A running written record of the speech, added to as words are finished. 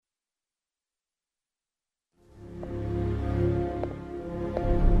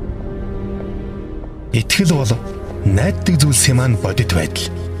Итгэл бол найддаг зүйлсийн маань бодит байдал.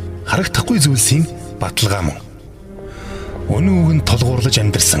 Харагдахгүй зүйлсийн баталгаа мөн. Үнэн үгэнд толгуурлаж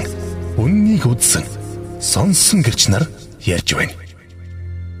амьдэрсэн, үннийг үдсэн, сонсон гэрч нар ярьж байна.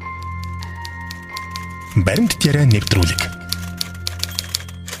 Баримт яриа нэвтрүүлэг.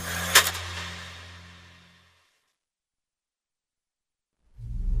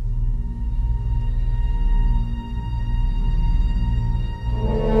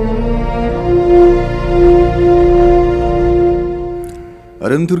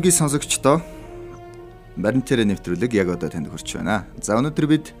 Орон төргийн сонсогчдоо баримт яриа нэвтрүүлэг яг одоо танд хүрч байна. За өнөөдөр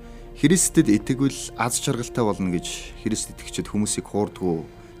бид Христэд итгэвэл аз жаргалтай болно гэж Христитгэгчид хүмүүсийг хуурдаг,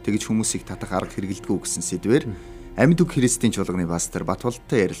 тэгж хүмүүсийг татах арга хэрэгэлдэг гэсэн сэдвээр Амьд Үг Христийн чуулганы пастор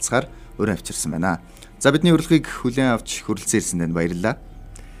Л.Батболдтой ярилцахаар өрөө авчирсан байна. За бидний урилгыг хүлээн авч хүрэлцээрсэн танд баярлалаа.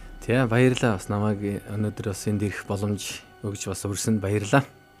 Тийм баярлалаа. Бас намайг өнөөдөр бас энд ирэх боломж өгч бас өрсөнд баярлалаа.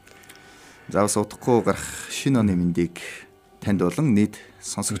 За бас удахгүй гарах шинэ оны мэндийг танд болон нийт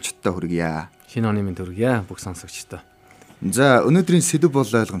сонсогчдод хүргье. Шинэ оны мэнд хүргье бүх сонсогчдод. За өнөөдрийн сэдв бол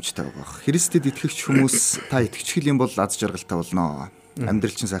ойлгомжтой байгаа. Христэд итгэгч хүмүүс та итгэж хэл юм бол аз жаргалтай болно.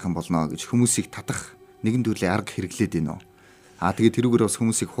 Амьдрал чинь сайхан болно гэж хүмүүсийг татах нэгэн төрлийн арга хэрэглээд байна уу? Тэгээ тэрүүгээр бас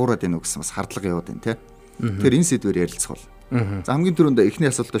хүмүүсийг хуураад байна уу гэсэн бас хардлага яваад байна те. Тэгэхээр энэ сэдвээр ярилцах бол. За хамгийн түрүүнд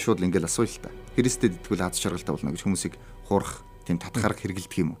эхний асуултаа шууд ингээл асууя л та. Христэд итгэвэл аз жаргалтай болно гэж хүмүүсийг хуурах тийм татах арга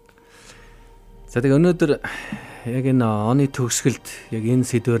хэрэглэдэг юм уу? За тэгээ өнөөдөр яг энэ оны төгсгөлд яг энэ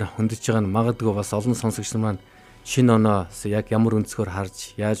сэдвээр хөндөж байгаа нь магадгүй бас олон сонсогч нар маань шинэ оноос яг ямар өнцгөр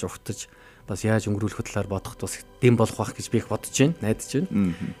харж, яаж ухтаж, бас яаж өнгөрүүлэх талаар бодоход бас дэм болох байх гэж би их бодож байна, найдаж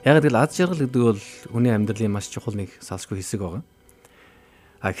байна. Яг л аз жаргал гэдэг бол хүний амьдралын маш чухал нэг салшгүй хэсэг байгаа.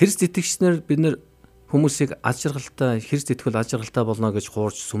 Христ итгэгчнэр бид нар хүмүүсийг аз жаргалтай, Христ итгэвэл аз жаргалтай болно гэж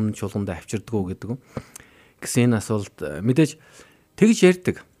хуурж сүмэн чуулганд авчирдаг уу гэдэг юм. Гэсэн энэ асуулт мэдээж тэгж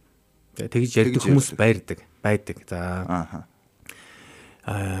ярьдаг. Тэгж ярьдаг хүмүүс байдаг. За.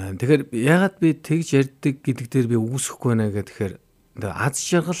 Тэгэхээр ягаад би тэгж ярьдаг гэдэг дээр би үүсэхгүй байна гэхээр аз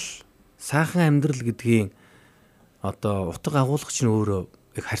жаргал, сайхан амьдрал гэдгийн одоо утга агуулгач нь өөрөө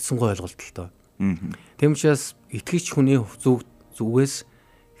их харьцангуй ойлголт л доо. Тийм учраас итгэгч хүний зүгээс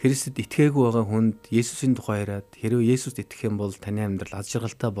Христэд итгээгүй байгаа хүнд Есүсийн тухай яриад хэрвээ Есүст итгэх юм бол таны амьдрал аз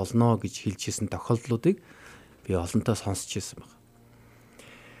жаргалтай болно гэж хэлжсэн тохиолдлуудыг би олонтоо сонсч байсан байна.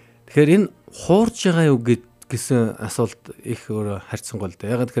 Тэгэхээр энэ хуурж байгаа юу гэсэн асуулт их өөр харьцангуй л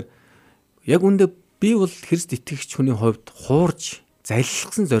да. Ягаад гэхээр яг үндэ би бол Христ итгэгч хүний хувьд хуурж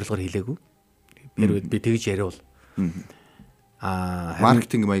залилсан зорилгоор хэлээгүй. Хэрвээ би тэгж яриа бол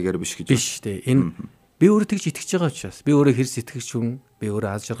маркетинг маягаар биш гэж. Биш дээ. Энэ би өөрөө тэгж итгэж байгаа учраас би өөрөө Христ итгэгч хүн, би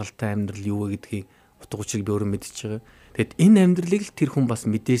өөрөө аз жаргалтай амьдрал юу вэ гэдгийг утга учирыг би өөрөө мэдчихэж байгаа. Тэгэд энэ амьдралыг л тэр хүн бас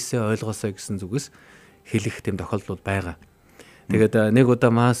мэдээсээ ойлгоосоо гэсэн зүгээс хэлэх тийм тохиолдлууд байгаа. Тэгээд нэг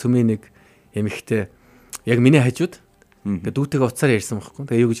удаа маа сүмийн нэг эмэгтэй яг миний хажууд ингээд дүүтэйгээ уцаар ярьсан байхгүй.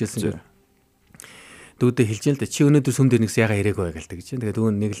 Тэгээ юу гэж хэлсэн бэ? Дүүдээ хэлж юм л да. Чи өнөөдөр сүм дээр нэгс яга ирээгүй байгаад гэж. Тэгээд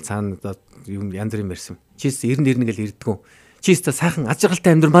дүүн нэг л цаана юм янз бүрийн ярьсан. Чис 90 гэл ирдэггүй. Чи өстө сайхан аз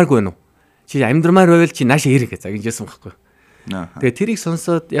жаргалтай амьдрмааргүй байна уу? Чи амьдрмаар байвал чи нааша ирэх гэж загинжсэн байхгүй. Тэгээд тэрийг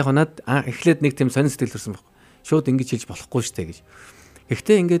сонсоод яг над эхлээд нэг тийм сонир сэтгэл төрсэн байхгүй. Шууд ингэж хэлж болохгүй штэ гэж.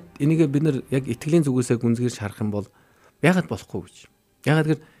 Гэхдээ ингээд энийг бид нар яг итгэлийн зүгээс гүнзгийрч харах юм бол ягаад болохгүй гэж. Ягаад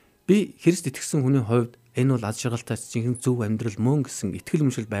гэвэл би Христ итгэсэн хүний хувьд энэ бол аз жаргалтай чинь зөв амьдрал мөн гэсэн итгэл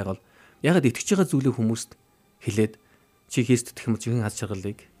өмшил байгаад ягаад итгэж байгаа зүйлийг хүмүүст хэлээд чи Христ итгэх юм бол чинь аз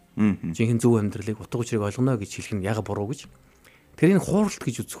жаргалыг чинь зөв амьдралыг утга учирыг ойлгоно гэж хэлэх нь яга буруу гэж. Тэр энэ хууралт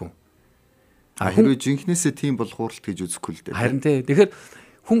гэж үзэх үү? Хэрвээ жинхнээсээ тийм бол хууралт гэж үзэхгүй л дээ. Харин тий. Тэгэхээр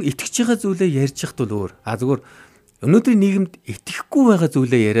хүн итгэж байгаа зүйлээ ярьж яхад бол өөр. Зүгээр өнөөдрийн нийгэмд итгэхгүй байгаа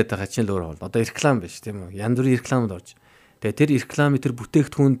зүйлээ яриад байгаа чинь л өөр бол. Одоо реклам биш тийм үү? Янз бүрийн рекламд орж. Тэгээ тэр реклам, тэр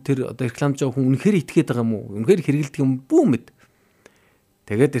бүтээгдэхүүн, тэр одоо рекламж байгаа хүн үнэхээр итгээд байгаа юм уу? Үнэхээр хэрэгэлдэг юм бүү мэд.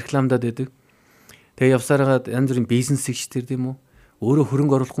 Тэгээд рекламдаад байдаг. Тэгээ явсараад янз бүрийн бизнесийг ч тэр тийм үү? Өөрөө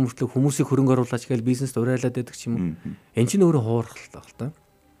хөрөнгө оруулах мөртлөө хүмүүсийг хөрөнгө оруулаач гэж бизнест урайлаад байдаг ч юм уу? Энд чинь өөрөө хуурхалтай л та.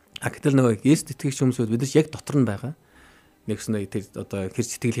 Гэтэл нөгөө Есүс итгэгч хүмүүсүүд бид нар яг дотор нь байгаа. Нэгснээ тэр одоо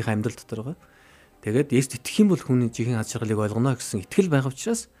Христ итгэлийнхаа амьдрал дотор байгаа. Тэгээд Есүс итгэх юм бол хүний жинхэнэ аз жаргалыг ойлгоно гэсэн итгэл байгаа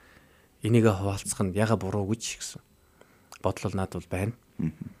учраас энийгээ хуваалцах нь яга буруу гэж гэсэн бодлол надад бол байна.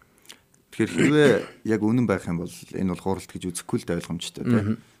 Тэгэхээр хэрвээ яг үнэн байх юм бол энэ бол хууралт гэж үзэхгүй л дээ ойлгомжтой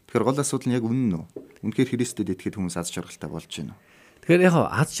тийм. Тэгэхээр гол асуудал нь яг үнэн үү? Үнэхээр Христэд итгэхэд хүмүүс аз жаргалтай болж байна уу? Тэгэхээр яг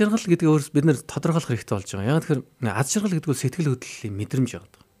аз жаргал гэдэг өөрөөс бид нэр тодорхойлох хэрэгтэй болж байгаа. Яг тэгэхээр аз жаргал гэдэг бол сэтгэл хөдлөлийн мэдрэмж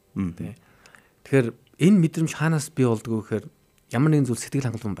байгаа. Тийм. Тэгэхээр энэ мэдрэмж хаанаас бий болдгоо гэхээр ямар нэгэн зүйл сэтгэл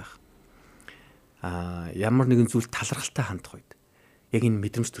хангалуун байх. Ямар нэгэн зүйл талархалтай хандах үед яг энэ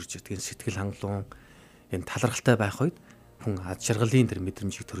мэдрэмж төрж ирдэг. Энэ сэтгэл хангалуун, энэ талархалтай байх үед хүн аз жаргалын тэр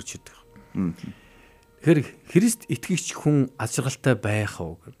мэдрэмжийг төрж ирдэг. Тэгэхээр Христ итгэгч хүн аз жаргалтай байх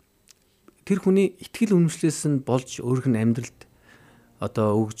уу? Тэр хүний итгэл үнэмшлээс нь болж өөрийнх нь амьдралд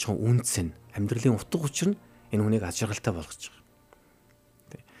одоо өгж байгаа үнц нь амьдралын утга учир нь энэ хүнийг аз жаргалтай болгож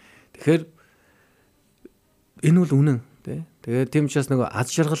байгаа. Тэгэхээр энэ бол үнэн тий. Тэгээд тийм учраас нөгөө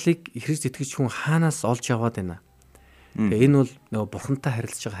аз жаргалыг Христ итгэгч хүн хаанаас олж аваад байна. Тэгээ энэ бол нөгөө Бурхантай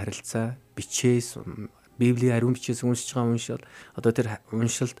харилцаж байгаа харилцаа, бичээс, Библийн ариун бичээс уншиж байгаа уншил, одоо тэр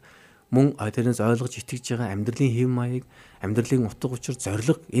уншилт мөн тэрнээс ойлгож итгэж байгаа амьдралын хэв маяг, амьдралын утга учир,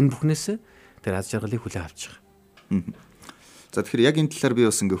 зориг энэ бүхнээс тэр аз жаргалыг хүлээн авч байгаа. За тэгэхээр яг энэ талаар би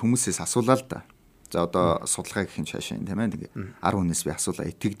бас ингээ хүмүүсээс асуулаа л да. За одоо судалгаа гэх юм шашинд тийм ээ. Ингээ 10 хүнээс би асуулаа.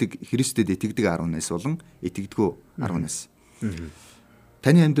 Итгэдэг Христэд итгэдэг 10 хүнээс болон итгэдэггүй 10 хүнээс.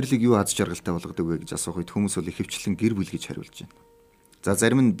 Таны амьдралыг юу аз жаргалтай болгодог вэ гэж асуухад хүмүүс бол ихэвчлэн гэр бүл гэж хариулж байна. За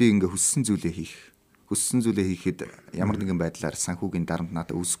зарим нь би ингээ хүссэн зүйлээ хийхэд ямар нэгэн байдлаар санхүүгийн дарамт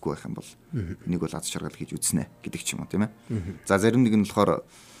надад үүсэхгүй байх юм бол энийг бол аз жаргал гэж үзнэ гэдэг ч юм уу тийм ээ. За зарим нэг нь болохоор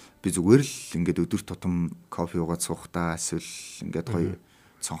би зүгээр л ингээд өдөр тутам кофе уугаад суухтаа эсвэл ингээд гоё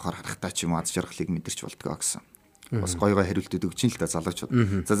цонхоор харахтаа ч юм уу аз жаргалыг мэдэрч болдгоо гэсэн. Бас гоё хариултууд өгч ин л да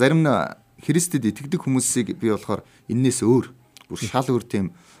залуучууд. За зарим нь Христэд итгэдэг хүмүүсийг би болохоор эннээс өөр бүр шал өөр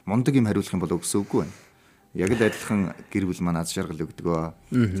тийм мундаг юм хариулах юм бол өгсөөгүй байна. Яг л адилхан гэр бүл маань аз жаргал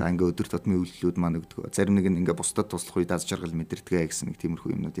өгдөгөө. За ингээ өдөр тутмын үйлдэлүүд маань өгдөгөө. Зарим нэг нь ингээ бусдад туслах үед аз жаргал мэдэрдэг гэсэн нэг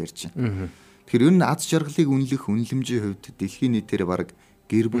тиймэрхүү юмнууд ярьж байна. Тэгэхээр ер нь аз жаргалыг үнэлэх үнэлэмжийн хувьд дэлхийн нийтээр бараг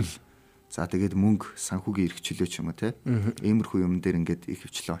гэр бүл за тэгээд мөнгө санхүүгийн эрхчлөө ч юм уу те. Иймэрхүү юм дээр ингээд их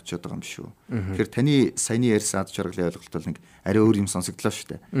хвчлэн очиод байгаа юм шүү. Тэгэхээр таны саяны ярьсан аз жаргалын ойлголт бол нэг арай өөр юм сонсогдлоо шүү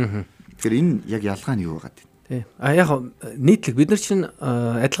дээ. Тэгэхээр энэ яг ялгаа нь юу байгаа вэ? Тий. Яг нийтлэг бид нар чинь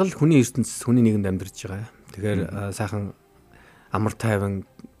адилхан хүний ертөнцид хүний нийгэмд амьдарч байгаа. Тэгэхээр сайхан амар тайван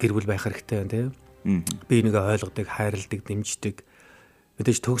гэр бүл байх хэрэгтэй байна тийм. Би нэгэ ойлгодог, хайрладаг, дэмждэг.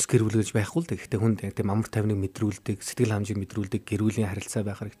 Мэдээж төгс гэр бүл гэж байхгүй л гэхдээ хүн тийм амар тайвныг мэдрүүлдэг, сэтгэл хангамжийг мэдрүүлдэг гэр бүлийн харилцаа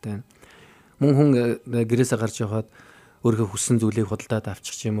байх хэрэгтэй. Мөн хүн гэрээсээ гарч явахад өөрийнхөө хүссэн зүйлийг худалдаад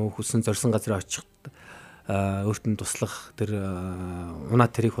авчих юм уу, хүссэн зорьсон газар очих өөрт нь туслах тэр унаа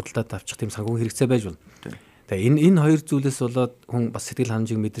тэрийг худалдаад авчих тийм санхүүгийн хэрэгцээ байж болно. Тэгээ энэ хоёр зүйлээс болоод хүн бас сэтгэл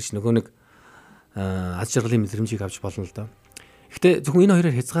хангамжийг мэдэрч нөгөө нэг аз жаргалын мэдрэмжийг авч болно л доо. Гэхдээ зөвхөн энэ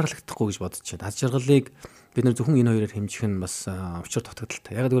хоёроор хязгаарлагдахгүй гэж бодож байна. Аз жаргалыг бид нар зөвхөн энэ хоёроор хэмжих нь бас учир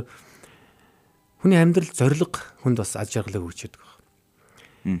дутагдaltaй. Яг гэвэл хүний амьдрал зориг хүнд бас аз жаргалыг өгч яадаг.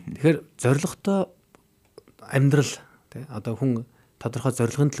 Тэгэхээр зоригтой амьдрал тий одоо хүн тодорхой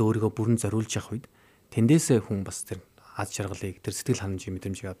зорилгын төлөө өөрийгөө бүрэн зориулж явах үед тэндээсээ хүн бас тэр аз жаргалыг тэр сэтгэл хангамжийн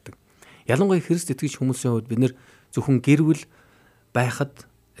мэдрэмжийг авдаг. Ялангуяа Христ итгэж хүмүүсийн хувьд бид нэр зөвхөн гэр бүл байхад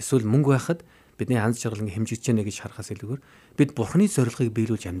эсвэл мөнгө байхад бидний аз жаргалыг хэмжиж яана гэж харахаас илүүгээр бид Бурхны зорилгыг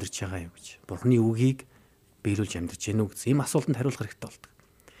биелүүлж амьдрч байгаа юу гэж. Бурхны үгийг биелүүлж амьдрч гэнэ үү гэсэн ийм асуултанд хариулах хэрэгтэй болдог.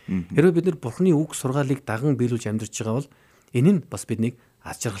 Хэрвээ бид нар Бурхны үг сургаалыг даган биелүүлж амьдрч байгаа бол энэ нь бас биднийг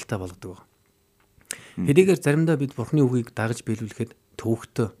аз жаргалтай болгодог. Хэдийгээр заримдаа бид Бурхны үгийг дагаж биелүүлэхэд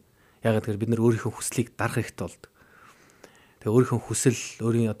төвөгтэй. Яг гэхээр бид нар өөрийнхөө хүслийг дарах хэрэгтэй болдог. Тэгээ өөрийнхөө хүсэл,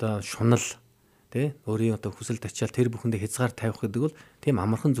 өөрийн одоо шунал, тий, өөрийн одоо хүсэл тачаал тэр бүхэндээ хязгаар тавих гэдэг бол тийм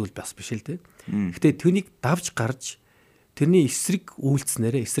амархан зүйл бас биш л дээ. Гэтэ түүнийг давж гарч тэрний эсрэг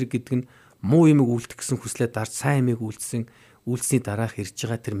үйлцснээрээ эсрэг гэдэг нь муу юмыг үйлдэх гэсэн хүслээ дарж сайн юмыг үйлцсний дараах ирж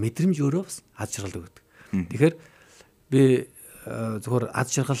байгаа тэр мэдрэмж өөрөө бас аз жаргал өгдөг. Тэгэхээр би зөвхөн аз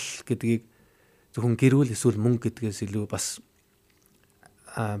жаргал гэдгийг зөвхөн гэр бүл эсвэл мөнгө гэдгээс илүү бас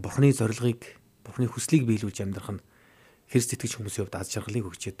Бурхны зорилгыг, Бурхны хүслийг биелүүлж амьдрах нь Христ итгэж хүмүүсийн хувьд аз жаргалыг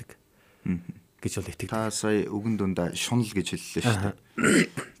өгч яадаг гэж бол итгэдэг. Та сая үгэн дундаа шунал гэж хэллээ шүү дээ.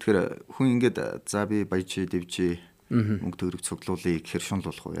 Тэгэхээр хүн ингээд за би баяжи дэвжи мөнгө төгрөг цуглуулъя гэхээр шунал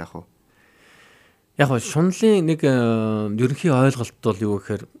болох уу яах вэ? Яг нь шунлын нэг ерөнхий ойлголт бол юу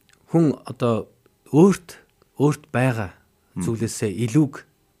гэхээр хүн одоо өөрт байгаа зүйлээсээ илүүг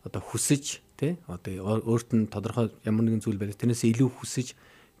одоо хүсэж тий одоо өөрт нь тодорхой ямар нэгэн зүйл байл тэрнээс илүү хүсэж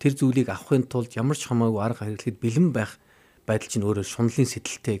тэр зүйлийг авахын тулд ямар ч хамаагүй арга хэрэглэхэд бэлэн байх байдал чинь өөрөө шунлын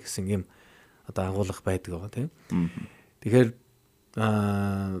сэтэлтэй гэсэн юм одоо агуулга байдаг байгаа тийм. Тэгэхээр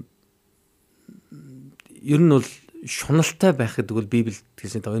ер нь бол шуналтай байх гэдэг бол Библиэд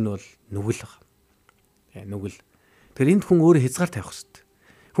гэсэн энэ бол нүгэл байна. Нүгэл. Тэгэхээр энд хүн өөрөө хязгаар тавих хэрэгтэй.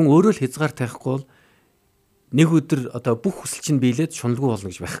 Хүн өөрөө л хязгаар тавихгүй бол нэг өдөр одоо бүх хүсэл чинь биелээд шуналгүй болно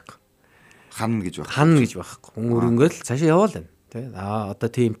гэж байхгүй. Хана гэж байхгүй. Хүн өөрөнгөө л цаашаа яваал байна. Тэ одоо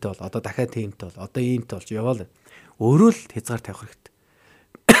тиймтэй бол одоо дахиад тиймтэй бол одоо иймтэй болж яваал байна. Өөрөө л хязгаар тавих хэрэгтэй.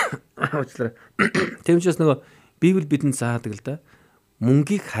 Уучлаарай. Тийм учраас нөгөө Библи бидэнд заадаг л да.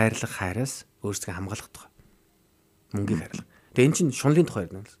 Мөнгийг хайрлах хайраас өөрсдөө хамгаалах тухай. Мөнгийг хайрлах. Тэгээ эн чинь шунлын тухай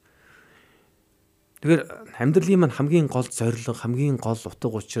ярина л. Тэгэхээр амьдралын маань хамгийн гол зорилго, хамгийн гол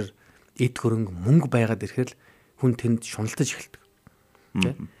утга учир эд хөрөнгө мөнгө байгаад ирэхээр хүн тэнд шуналтаж эхэлдэг.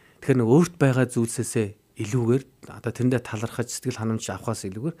 Тэгэхээр нэг өөрт байгаа зүйлсээсээ илүүгээр одоо тэрэндээ талархаж сэтгэл ханамж авахаас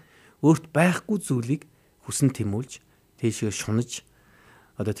илүүгээр өөрт байхгүй зүйлийг хүсэн тэмүүлж тийшээ шунаж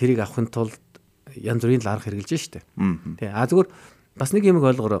одоо тэрийг авахын тулд янз бүрийн арга хэрэгжилж штэ. Тий. Зүгээр бас нэг юм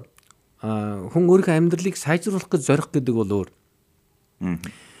ойлгороо. Хүн өөрийнхөө амьдралыг сайжруулах гэж зорих гэдэг бол өөр.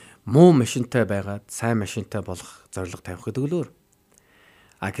 Муу машинтай байгаад сайн машинтай болох зорилго тавих гэдэг л өөр.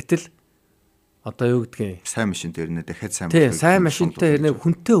 Гэтэл одоо юу гэдгийг сайн машинтай ирнэ дахиад сайн болох. Сайн машинтай ирнэ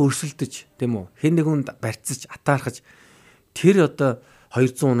хүнтэй өрсөлдөж тийм үү. Хэн нэгэнд барьцаж атаархаж тэр одоо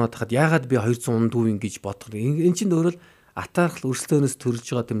 200 унаад хахад яагаад би 200 ундуу ингэж бодох юм. Энд чинь өөрөөр атаархал өрсөлдөөнөөс төрж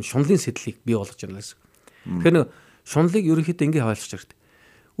байгаа тийм шунлын сэтлийг бий болгож байна гэсэн. Тэгэхээр нэг шунлыг ерөнхийдөө ингэ ойлгож байгаа.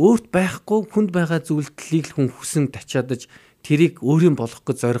 Өөрт байхгүй хүнд байгаа зүйлдлийг л хүн хүсэн тачаадаж тэрийг өөрийн болгох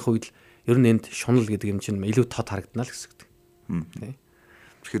гэж зорих үед л ер нь энд шунал гэдэг юм чинь илүү тод харагдана л гэсэн.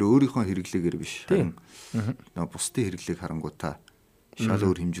 Тэгэхээр өөрийнхөө хэрэглээгээр биш. Бусдын хэрэглээг харангуйтаа шал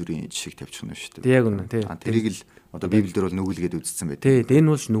өөр хэмжүүрийн жишийг тавьчихна шүү дээ. Яг үнэ тий. Тэрийг л одоо Библиэлд бол нүгэлгээд үзсэн байдаг. Тий,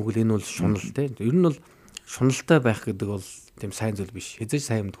 энэ бол нүгэл, энэ бол шунал тий. Ер нь бол шуналтай байх гэдэг бол тийм сайн зүйл биш. Хэзээ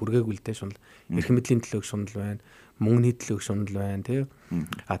сайн юмд хүргээгүй л дээ шунал. Эрх мэдлийн төлөө шунал байна. Мөнгөний төлөө шунал байна тий.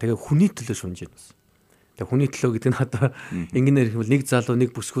 Тэгээ хүний төлөө шунж байна бас. Тэгээ хүний төлөө гэдэг нь одоо ингэнээр хэлбэл нэг залуу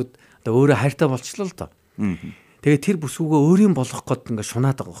нэг бүсгүүд одоо өөрөө хайртай болчихлоо л доо. Тэгээ тэр бүсгүүгөө өөрийн болгох гээд ингээ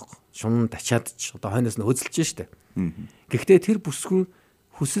шунаад байгаа байхгүй. Шунан тачаадч одоо хойноос нь хөзөлж штэ. Гэхдээ тэр бүсгүй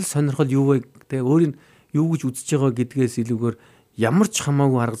хүсэл сонирхол юу вэ? Тэгээ өөрийн юу гэж үзэж байгаа гэдгээс илүүгээр ямар ч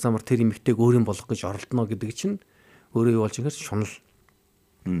хамаагүй арга замаар тэр эмэгтэйг өөрийн болгох гэж оролдоно гэдэг чинь өөрөө юу болж ихээр шунал.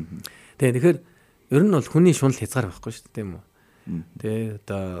 Тэгэхээр ер нь бол хүний шунал хязгаар байхгүй шүү дээ тийм үү. Тэгээ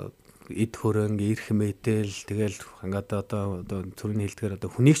одоо эд хөрөнгө, эрх мэдэл тэгэл ингээд одоо төрний хэлдгээр одоо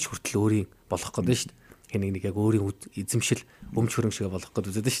хүнийг ч хүртэл өөрийн болгох гэдэг шүү дээ. Нэг яг өөрийн эзэмшил өмч хөрөнгө шиг болох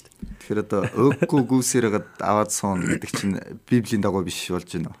гэдэг үзээд шүү дээ. Тэгэхээр одоо өөхгүй гүйсээрээд аваад суун гэдэг чинь Библийн дагуу биш болж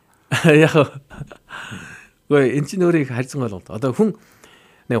байна уу? Яг үгүй эн чинь өөрөө их харьцан ойлголт. Одоо хүн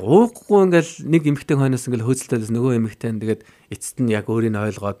нэг уухгүй ингээл нэг эмэгтэй хойноос ингээл хөөцөлтөөс нөгөө эмэгтэй тэгээд эцэст нь яг өөрийг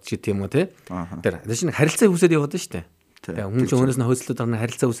ойлгоод ч гэдэм юм уу те. Тэр чинь харилцаа үүсээд яваад шүү дээ. Тэгээ хүн чинь хойноос нь хөөцөлтөд орно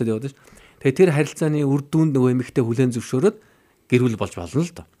харилцаа үүсээд яваад шүү. Тэгээ тэр харилцааны үр дүнд нөгөө эмэгтэй хүлээн зөвшөөрөөд гэр бүл болж болно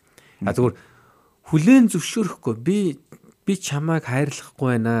л доо. Зүгээр хүлээн зөвшөөрөхгүй би чамайг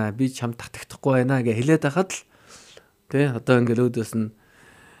хайрлахгүй байна. Би чамд татагдахгүй байна гэж хэлээд байхад л те одоо ингээл өөдөөс нь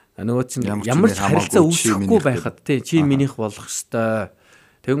нөгөө чинь ямар ч харилцаа үүсэхгүй байхад тий чи минийх болох хэвээр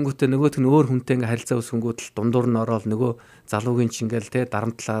тэгэнгүүтээ нөгөөх нь өөр хүнтэй ингээ харилцаа үүсгэнгүүт л дундуур нь ороод нөгөө залуугийн чинь ингээл тий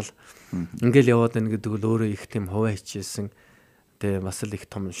дарамтлал ингээл яваад байна гэдэг нь өөрөө их тийм хуваа хичээсэн тий бас л их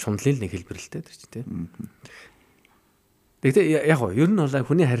том шунлын нэг хэлбэр л дээ тий. Тэгэхээр яг гоо ер нь бол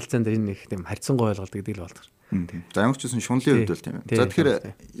хүний харилцаанд энэ их тийм харьцангуй ойлголт гэдэг л болдог. За ямар ч гэсэн шунлын үед бол тийм ээ. За тэгэхээр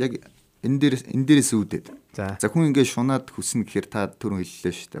яг энэ дээрээс үүдээд. За хүн ингээд шунаад хүснэ гэхээр та түрүүн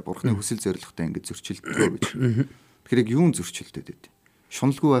хэллээ шүү дээ. Бурхны хүсэл зорилготой ингээд зөрчилдөгөө гэж. Тэгэхээр яг юун зөрчилдөд вэ?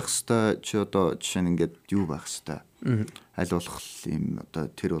 Шуналгүй байх хэвээр чи одоо жишээ нь ингээд юу байх хэвээр. Аль болох юм одоо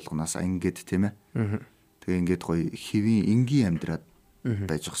тэр болгоноос ингээд тийм ээ. Тэгээ ингээд гоё хэвийн энгийн амьдраад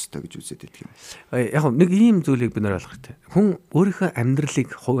байж ах хэвээр гэж үзээд байдаг юм. Яг нэг ийм зүйлийг бид нар ойлгох хэрэгтэй. Хүн өөрийнхөө амьдралыг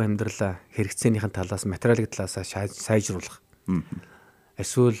хувь амьдралаа хэрэгцээнийхэн талаас материалын талаас сайжруулах.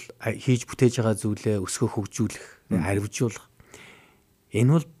 Эсвэл хийж бүтээж байгаа зүйлээ өсгөх хөгжүүлэх, харивжуулах.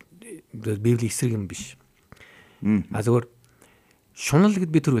 Энэ бол Библийн эсрэг юм биш. Зүгээр шунал гэд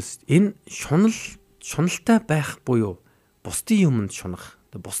би түрүүс. Энэ шуналтай байх буюу бусдын юмд шунах.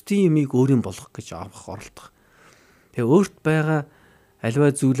 Бусдын юмыг өөрийн болгох гэж авах оролдох. Тэгээ өөрт байгаа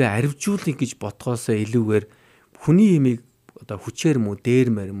аливаа зүйлээ харивжуулах гэж бодгоосоо илүүгээр хүний юмыг одоо хүчээр мө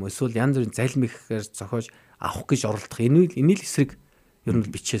дээрмээр мө эсвэл янз бүрийн залмихаар зохиож авах гэж оролдох. Энэ л эсрэг ер нь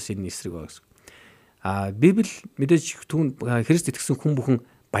бичээс энэ эсрэг байгаа гэсэн. Библи мэдээж түүн Христ итгэсэн хүн бүхэн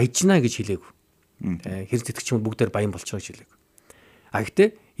баяжна гэж хэлээгүй. Христ итгэгч хүмүүс бүгдээр баян болчихоо гэж хэлээгүй. Гэхдээ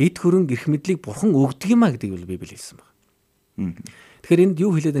эд хөрөнгө эрх мэдлийг бурхан өгдөг юм а гэдгийг Библи хэлсэн байна. Тэгэхээр энд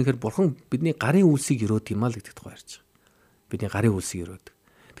юу хэлээд байгаа нөхөр бурхан бидний гарын үлсийг өрөөд юм а л гэдэг тухай ярьж байгаа. Бидний гарын үлсийг өрөөд.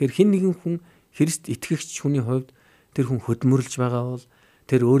 Тэгэхээр хэн нэгэн хүн Христ итгэгч хүний хувьд тэр хүн хөдөлмөрлж байгаа бол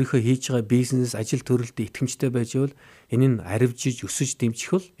тэр өөрийнхөө хийж байгаа бизнес, ажил төрөлд итгэмжтэй байж бол энэ нь аривжиж, өсөж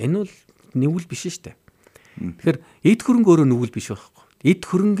дэмжих бол энэ бол нэгүл биш шүү дээ. Тэгэхээр эд хөрөнгө өөрөө нүгэл биш байхгүй. Эд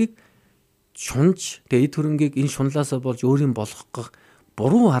хөрөнгийг шунж, тэгээ эд хөрөнгийг энэ шунлаасаа болж өөрийн болгох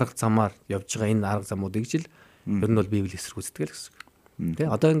буруу арга замаар явж байгаа энэ арга замуудыг жил ер нь бол Библи эсэргүүцдэг л гэсэн.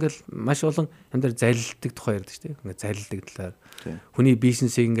 Тэ одоо ингээл маш олон амьдар залилдаг тухай ярьдаг шүү дээ. Ингээд залилдаг талаар хүний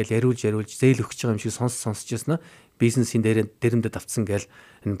бизнесийг ингээл яриулж зээл өгч байгаа юм шиг сонсож яснаа бизнесийн дээрэмдэд авцсан гээл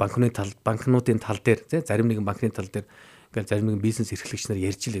энэ банкнуудын тал дээр зарим нэгэн банкны тал дээр ингээл зарим нэгэн бизнес эрхлэгч нар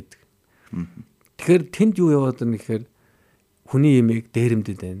ярьж л байдаг. Тэгэхээр тэнд юу яваад байна гэхээр хүний имийг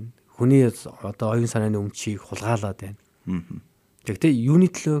дээрэмдэд байна. Хүний одоо оюун санааны өмчийг хулгаалаад байна. Тэгтээ юуны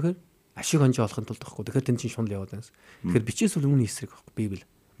төлөө гэхээр ашиг хонжоо олохын тулд байхгүй. Тэгэхээр тэн чинь шунал яваад байна. Тэгэхээр бичээс бол үүний эсрэг байхгүй. Библи.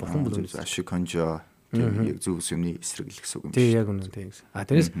 Бурхан бол ашиг хонжоо тийм яг зөв юмны эсрэг л гэсэн үг юм шиг. Тийм яг үнэн тийм гэсэн.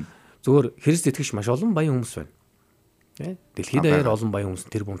 Тэрнээс зөвхөн Христ итгэгч маш олон баян хүмүүс байна. Тэ? Дэлхийд даяар олон баян хүмүүс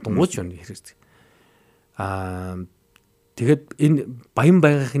тэр бунтангууч байна Христ. Тэгээд энэ баян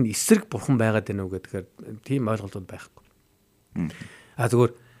байгахын эсрэг бурхан байгаад байна уу гэхээр тийм ойлголтууд байхгүй.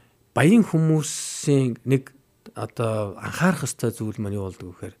 Зөвхөн баян хүмүүсийн нэг одоо анхаарах ёстой зүйл маань юу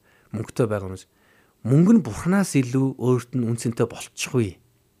болдог вэ гэхээр мөнгөтэй байгаа хүмүүс мөнгө нь бурханаас илүү өөрт нь үнцэнтэй болчихгүй.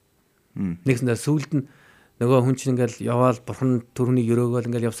 Нэгсэндээ сүүлд нь нөгөө хүн чинь ингээл яваал бурхан төрөний өрөөгөөл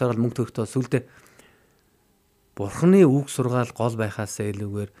ингээл явсаар л мөнгө төгтөө сүүлдээ бурханы үг сургаал гол байхаасаа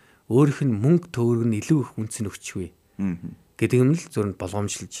илүүгээр өөрийнх нь мөнгө төгрөг нь илүү их үнц нь өгчихгүй. Гэдэг юм л зөвхөн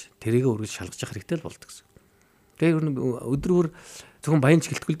болгоомжлж тэрийг өргөж шалгаж явах хэрэгтэй л болдог гэсэн. Тэгээ өдрөөр зөвхөн баян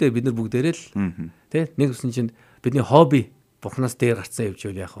чихэлтгүүлдэ бид нар бүгдээрээ л тий нэг үсэн чинь бидний хобби бурханаас дээр гарцсан явж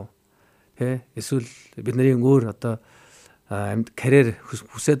байл яах вэ? Тий эсвэл бидний өөр одоо амьд карьер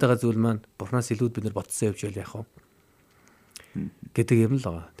хүсээд байгаа зүйл маань бурханаас илүүд бид нар бодсон явж байл яах вэ? Гэдэг юм л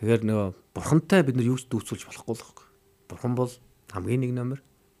байгаа. Тэгэхээр нөгөө бурхантай бид нар юу ч дүүцүүлж болохгүй л байна. Бурхан бол хамгийн нэг номер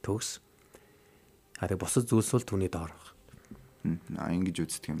төгс. Харин бусад зүйлс бол түүний доор байна. Ингэж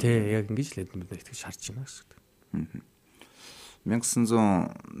үздэг юм. Тий яг ингэж л бид нар итгэж харж байна гэсэн.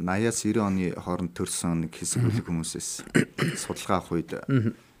 1980-аас 90 оны хооронд төрсэн нэг хэсэг бүлэг хүмүүсээс судалгаа авах үед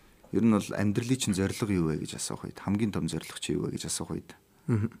ер нь бол амьдралын чинь зорилго юу вэ гэж асуух үед хамгийн том зорилго чи юу вэ гэж асуух үед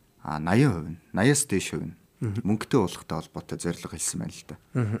 80%, 80-аас дээш хувь мөнгөтэй болохтой холбоотой зорилго хэлсэн байна л да.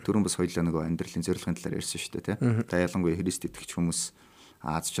 Түрүүн бас хоёулаа нөгөө амьдралын зорилгын талаар ярьсан шүү дээ, тий. Та ялангуяа Христ итгэгч хүмүүс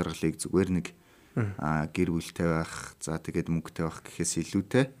аз жаргалыг зүгээр нэг гэр бүлтэй байх, за тэгээд мөнгөтэй байх гэхээс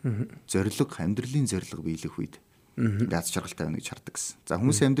илүүтэй зорилго, амьдралын зорилго биелэх үед аз жаргалтай байна гэж хардаг гэсэн. За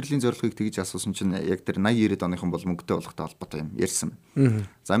хүмүүсийн амьдралын зорилгыг тэгж асуусан чинь яг тэр 80-90 оныхон бол мөнгөтэй болохтой холбоотой юм ярьсан.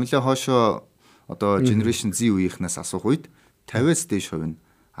 За нэлээ хоошоо одоо generation Z үеийнхнээс асуух үед 50-аас дээш хувь нь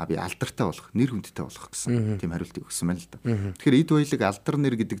би алдартай болох, нэр хүндтэй болох гэсэн тийм хариултыг өгсөн байна л да. Тэгэхээр эд баялаг алдар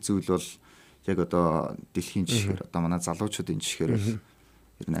нэр гэдэг зүйл бол яг одоо дэлхийн жишгээр одоо манай залуучуудын жишгээр бол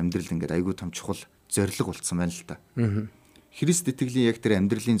ер нь амьдрал ингээд айгүй том чухал зорилго болцсон байна л да. Христ итгэлийн яг тэр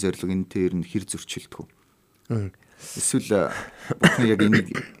амьдралын зорилго энэтэй ер нь хэр зөрчилдөг вэ? Эсвэл бүхэн яг энийг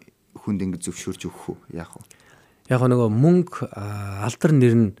хүнд ингэ зөвшөөрч өгөх үү? Яах вэ? Яг нөгөө мөнгө алдар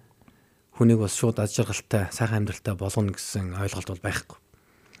нэр нь хүнийг бас шууд аз жаргалтай, сайхан амьдралтай болгоно гэсэн ойлголт бол байхгүй.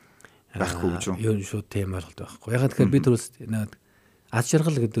 Байхгүй гэж үү? Юу шууд тийм ойлголт байхгүй. Яг тэгэхээр бид түрүүс аз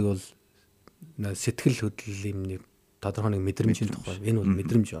жаргал гэдэг бол сэтгэл хөдлөл юм нэг тодорхой нэг мэдрэмжийн тухай. Энэ бол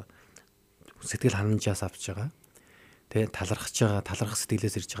мэдрэмж ба. Сэтгэл ханамжаас авч байгаа. Тэгээ талархах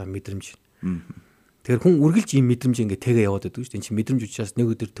сэтгэлээс ирж байгаа мэдрэмж. Тэгэхээр хүн үргэлж ийм мэдрэмж ингээ тэгээ яваад байдаг шүү дээ. Энд чинь мэдрэмж учраас нэг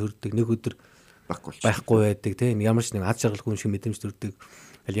өдөр төрдөг, нэг өдөр байхгүй байдаг тийм ямар ч нэг аз жаргал хүн шиг мэдрэмж төрдөг.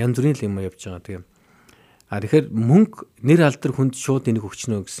 Янз бүрийн л юм явж байгаа тийм. Тэгэхээр мөнгө нэр алдар хүнд шууд энийг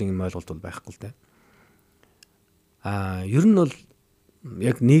өгчнө гэсэн юм ойлголт бол байхгүй л дээ. Ер нь бол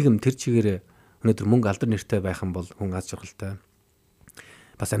яг нийгэм тэр чигээр өнөөдөр мөнгө алдар нэртэй байх юм бол хүн аз жаргалтай.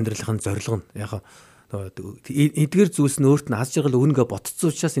 Бас амьдралын зорилго нь яг эдгээр зүйлс нь өөрт нь аз жаргал өгнөгөө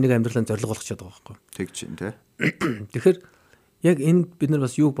ботцсон учраас энийг амьдралын зорилго болгох чаддаг байхгүй. Тэг чинь тий. Тэгэхээр яг энд бид нар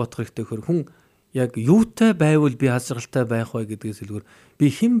бас юуг бодох хэрэгтэй гэхээр хүн яг юутай байвал би аз жаргалтай байх вэ гэдгээс илүүр би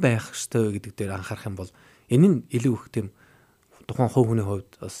хэн байх ёстой вэ гэдэг дээр анхаарах юм бол энэ нь илүү их тийм тухайн хувь хүний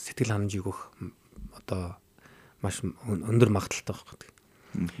хувьд бас сэтгэл ханамжийг өгөх одоо маш өндөр магадaltaй байхгүй.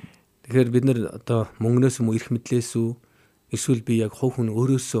 Тэгэхээр бид нар одоо мөнгнөөс юм уу эрх мэдлээс үү эсвэл би яг хувь хүн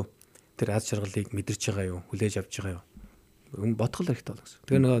өөрөөсөө тэр аз жаргалыг мэдэрч байгаа юу, хүлээж авч байгаа юу? Бодгол хэрэгтэй болно гэсэн.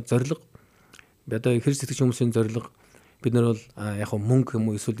 Тэгээ нэг зорилго одоо Христ итгэж хүмүүсийн зорилго бид нар бол яг мөнгө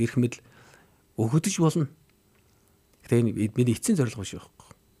юм уу эсвэл эрх мэдэл өгөгдөж болно. Тэгээ бидний эцсийн зорилго биш байхгүй.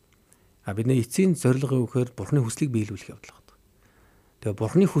 Бидний эцсийн зорилго юу гэхээр Бурхны хүслийг биелүүлэх явдал байна. Тэгээ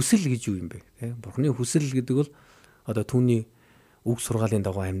Бурхны хүсэл гэж юу юм бэ? Тэ? Бурхны хүсэл гэдэг бол одоо түүний үг сургаалын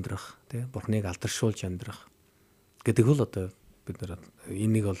дагуу амьдрах, тэ? Бурхныг алдаршуулж амьдрах гэдэг бол одоо бид нар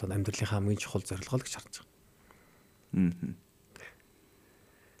энийг бол амьдралынхаа хамгийн чухал зорилго л гэж харж байгаа.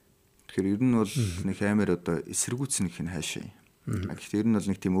 Тэгэхээр ер нь бол нэг амар одоо эсэргүүцнэх нь хаашаа. Гэхдээ ер нь бол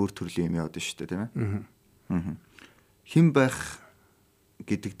нэг тийм өөр төрлийн юм яваад шүү дээ, тийм ээ. Хэн байх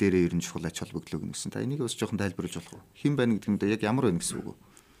гэдэг дээрээ ер нь чухал ач холбогдлоо гэсэн. Та энийг бас жоохон тайлбарлаж болох уу? Хэн байна гэдэг нь яг ямар байна гэсэн үг үү?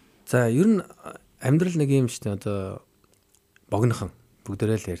 За ер нь амьдрал нэг юм шүү дээ. Одоо богинохон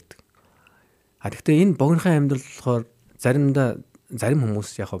бүгдээрээ л ярьдаг. Гэхдээ энэ богинохон амьдрал болохоор зарим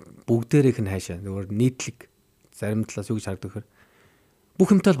хүмүүс яг бүгдээрийнх нь хаашаа зөвхөн нийтлэг зарим талаас юу гэж хардаг вэ?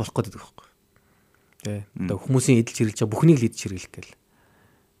 бүх юмтай л болох гэдэг байхгүй. Тэ. Одоо хүмүүсийн эдэлж хэрэглэж байгаа бүхнийг л эдэлж хэрэглэх гээл.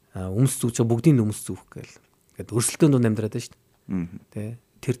 Өмс зүүж байгаа бүгдийг нь өмс зүүх гээл. Ингээд өрсөлдөөн донд амьдраад байна шүү дээ. Тэ.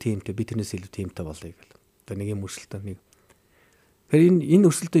 Тэр тиймтэй би тэрнээс илүү тиймтэй болъё гэл. Одоо нэг юм өрсөлдөөн нэг. Тэгэхээр энэ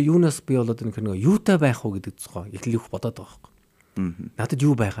өрсөлдөө юунаас бий болоод энэ нэг юутай байх уу гэдэг зохоо их л их бодоод байгаа байхгүй. Надад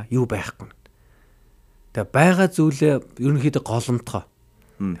юу байгаа, юу байхгүй. Тэгээ байгаа зүйлээ ерөнхийдөө голомтгоо.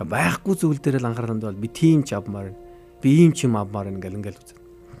 Тэгээ байхгүй зүйл дээр л анхаарал хандвал би тийм ч авмаар, би ийм ч юм авмаар ингээл үзэн.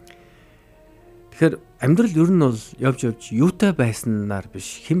 Тэгэхээр амьдрал ер нь бол явж юутай байснаар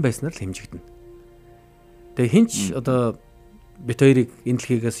биш, хэн байснаар л хэмжигдэнэ. Тэгээ хинч одоо бит хоёрыг энэ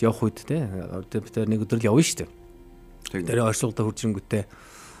дэлхийгээс явах үед те бит хоёр нэг өдөр л явна шүү дээ. Тэр оршуулгад хуржингүүтээ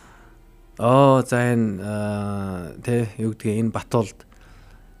за энэ тэ юу гэдгийг энэ Батболд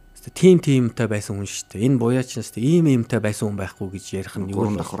тиймтэй байсан хүн шүү дээ. Энэ буяач нь ийм юмтай байсан хүн байхгүй гэж ярих нь юу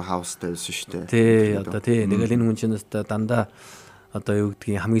давхар хаустай байсан шүү дээ. Тий одоо тий тэгэл энэ хүн чинь дандаа одоо юу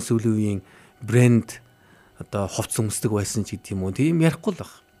гэдгийг хамгийн сүүлийн үеийн брэнд одоо хувц өмсдөг байсан ч гэдэг юм уу. Тийм ярихгүй л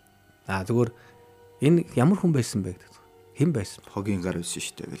баг. Зүгээр энэ ямар хүн байсан бэ гэдэг. Хэн байсан? Хогийн гар байсан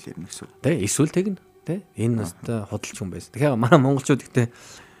шүү дээ гэл ярина гэсэн. Тэ эсвэл тэгнэ. Тэ энэ өстой худалч хүн байсан. Тэгэхээр манай монголчууд ихтэй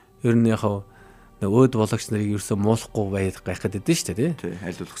ер нь яг өөд бологч нарыг ерөөсөө муулахгүй байх гэдэг шүү дээ тий.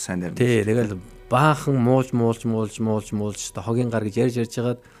 Айлуулах сайн найрна. Тий тэгэл баахан муулж одоо хогийн гар гэж ярьж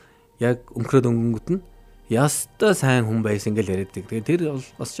яагаад яг өмхрөөд өнгөнгөт нь ястай сайн хүн байсан ингээл яриаддаг. Тэгээ тэр бол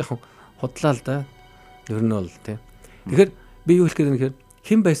бас жоохон худлаа л да. Ер нь бол тий. Тэгэхээр би юу хэлэх гээд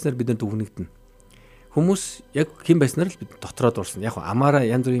хэн байснаар бид нар дүгнэгдэнэ. Хүмүүс яг хэн байснаар л бид дотроо дуурсан. Яг амаараа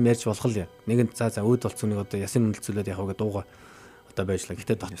янз бүрийн ярьж болох л яа. Нэгэнт за өөд болцооныг одоо ясын үнэлцүүлээд яг гэдэг дууга одоо байжлаа.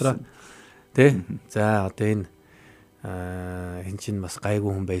 Гэтэ дотроо тий. За одоо энэ чинь бас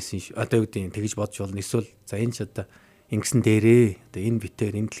гайгүй хүн байсан ш. Одоо юу гэдэг тэгж бодож болно. Эсвэл за энэ ч одоо ингэсэн дээрээ одоо энэ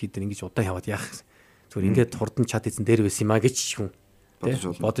битээр энэ дэлхийд ингэж удаан яваад яах гэсэн. Зүгээр ингээд хурдан чад эзэн дээр байсан юм а гэж хүн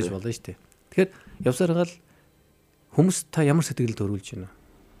бодож болно шүү дээ. Тэгэхээр явсараа л хүмүүс та ямар сэтгэлд төрүүлж байна?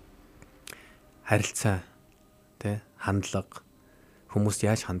 Харилцаа тий хандлага хүмүүст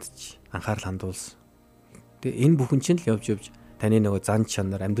яаж хандж анхаарал хандуулсан. Тэгээ энэ бүхэн чинь л явж таны нөгөө зан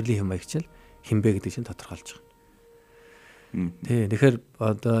чанар амьдралын хэм маягч нь хинбэ гэдэг чинь тодорхойлж байгаа. Тий тэгэхээр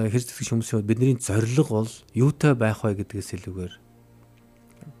одоо Христтгэгч хүмүүсийн бидний зорилго бол юутай байх вэ гэдгээс илүүгээр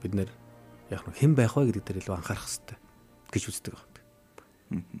бид нэр яг хэн байх вэ гэдэг дээр илүү анхаарах хэрэгтэй гэж үздэг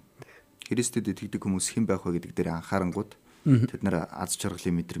байна. Христэд итгэдэг хүмүүс хэн байх вэ гэдэг дээр анхаарангууд тэд нар аз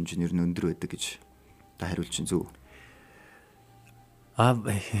жаргалын мэдрэмж нь ер нь өндөр байдаг гэж та хариулж чинь зөв.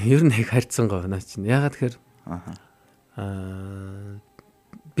 Ер нь их харьцсан гоо наа чинь. Ягаад тэгэхээр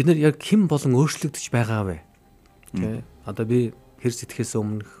бид нар яг хэн болон өөрчлөгдөж байгаа вэ? Тэ одоо би Христ итгэхээс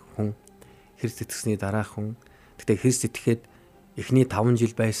өмнөх хүн, Христ итгэсний дараах хүн. Тэгтээ Христ итгэхэд эхний 5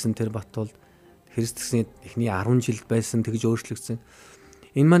 жил байсан тэр Батболд Христ итгэсний эхний 10 жил байсан тэгж өөрчлөгдсөн.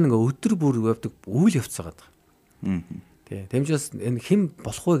 Энэ маань ингээ өдөр бүр явдаг үйл явц байгаа. Тэ тэмчээс энэ хэн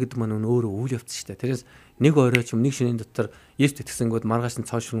болох вэ гэдэг маань өөрөө үйл явц шүү дээ. Тэрээс нэг орой ч нэг шинийн дотор Есүс итгэсэнгүүд маргааш нь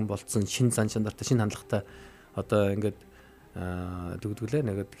цааш хүн болцсон шин зан чанартай шин хандлагатай одоо ингээд дэгдгүүлээ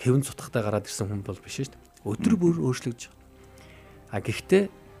нэгэд хэвэн цутгатай гараад ирсэн хүн бол биш шүү дээ. Өдөр бүр өөрчлөгдөж байгаа. Гэхдээ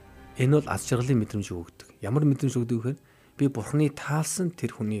энэ бол аз жаргалын мэдрэмж өгдөг. Ямар мэдрэмж өгдөг вэ гэхээр би Бурхны таалсан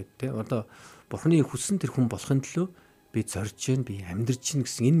тэр хүний тэ одоо Бурхны хүссэн тэр хүн болохын төлөө би зорж जैन би амьдрж чинь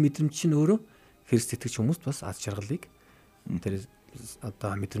гэсэн энэ мэдрэмж чинь өөрөө Христ итгэж хүмүүст бас аз жаргалыг тэр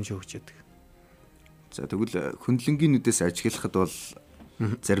одоо мэдрэмж өгч яадаг. За тэгвэл хөндлөнгийнүүдээс ажиглахад бол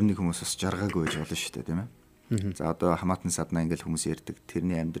зарим нэг хүмүүс бас жаргаагүй байж болно шүү дээ тийм ээ. За одоо хамаатан саднаа ингээл хүмүүс ярьдаг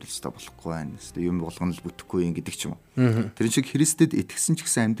тэрний амьдрал өстой болохгүй байна. Өстой юм болгоно л бүтэхгүй юм гэдэг ч юм уу. Тэр шиг Христэд итгэсэн ч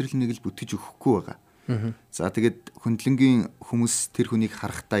гэсэн амьдрал нэг л бүтгэж өгөхгүй байгаа. За тэгээд хөндлөнгийн хүмүүс тэр хүнийг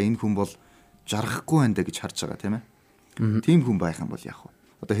харахтаа энэ хүн бол жаргахгүй байна да гэж харж байгаа тийм ээ. Тийм хүн байх юм бол яах вэ?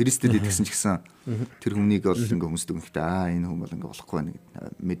 Одоо Христэд итгэсэн ч гэсэн тэр хүнийг бол ингээ хүмүүс дүгнэхдээ энэ хүн бол ингээ болохгүй байна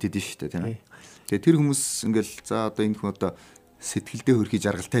гэд мэдээд нь шүү дээ тийм ээ. Тэгээд тэр хүмүүс ингээл за одоо энэ хүн одоо сэтгэлдээ хөрхий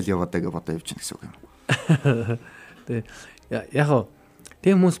жаргалтай л яваад байгаа гэж бодоо явж гин гэсэн үг юм. Тэг. Яг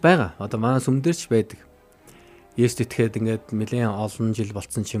тийм хүмүүс байгаа. Одоо манай сүмдэрч байдаг. Есүс итгэхэд ингээд нэлээд олон жил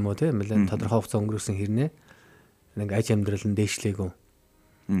болцсон ч юм уу тийм нэлээд тодорхой хугацаа өнгөрөөсөн хэрнээ нэг аж амьдрал нь дээшлээгүй.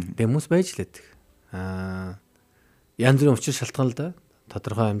 Тийм хүмүүс байж л байдаг. Янз бүрийн учир шалтгаан л да.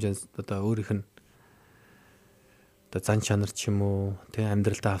 Тодорхой хэмжээнд одоо өөрийнх нь одоо зан чанар ч юм уу тийм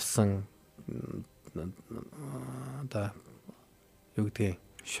амьдралдаа авсан одоо юу гэдэг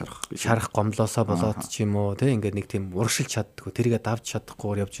шарах гомлоосоо болоод ч юм уу тийм ингээд нэг тийм урагшилж чаддаггүй тэрийгэ давж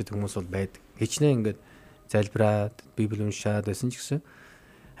чадахгүй явж идэг хүмүүс бол байдаг. Хичнээн ингээд залбираад Библи уншаад байсан ч гэсэн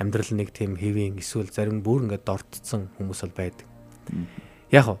амьдрал нэг тийм хэвийн эсвэл зарим бүр ингээд дордсон хүмүүс бол байдаг.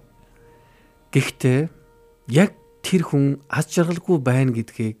 Яг гэхдээ яг тэр хүн аз жаргалгүй байна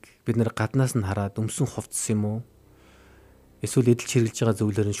гэдгийг бид нэр гаднаас нь хараад өмсөн хувцсан юм уу? Эсвэл эдэлж хэрглэж байгаа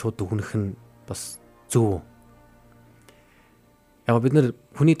зөвлөөр нь шууд өгнөх нь бас зөв үү? Яг бид нар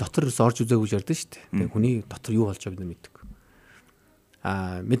хүний дотор орж үзээгүй гэж ярьдэн шүү дээ. Хүний дотор юу болж байгааг бид нар мэддэг.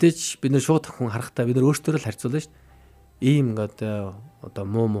 Мэдээж бид нар шууд хүн харахтаа бид нар өөрсдөө л харьцуулна шүү дээ. Ийм ингээд одоо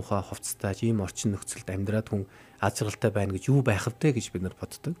муу муухай хувцтай ийм орчин нөхцөлд амьдраад хүн аз жаргалтай байна гэж юу байх вэ гэж бид нар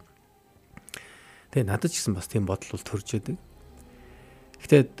боддог. Тэгээ надад ч гэсэн бас тийм бодол бол төрж идэг.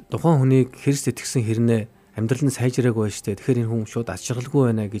 Гэхдээ тухайн хүнийг Христ итгэсэн хэрнээ амьдрал нь сайжраагүй байна шүү дээ. Тэгэхээр энэ хүн шууд аз жаргалгүй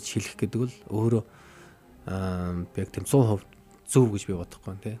байна гэж хэлэх гэдэг бол өөрөө яг тийм 100% зөв гэж би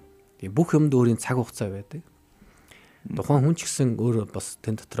бодохгүй тийм. Тийм бүх юмд өөрийн цаг хугацаа байдаг. Тухайн хүн ч гэсэн өөрөө бас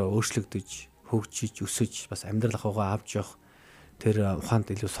тэн дотроо өөрчлөгдөж, хөгжиж, өсөж, бас амьдрал ахуйгаа авч явах тэр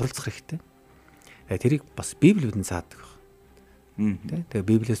ухаанд илүү суралцах хэрэгтэй. Тэрийг бас Библи бидэнд заадаг байна. Тэгээ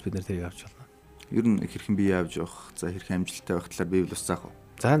Библиэс бид нэр тэрийг авч болно. Ер нь хэрхэн бие авч явах, за хэрхэн амжилттай байх талаар Библи ус заах уу?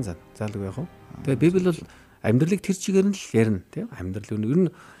 Заалгүй яах вэ? Тэгээ Библи бол амьдралыг тэр чигээр нь л ярина, тийм. Амьдрал ер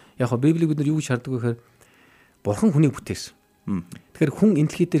нь яг Библийг бид нар юу гэж харддаг вэ гэхээр Бурхан хүнийг бүтээсэн. Тэгэхээр хүн энэ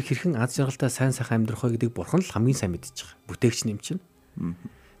дэлхий дээр хэрхэн аз жаргалтай сайн сайхан амьдрах вэ гэдгийг Бурхан л хамгийн сайн мэдчихэж байгаа. Бүтээгч нэм чинь.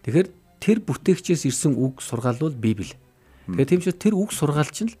 Тэгэхээр тэр бүтээгчээс ирсэн үг сургаал бол Библи. Тэгэхээр тийм ч тэр үг сургаал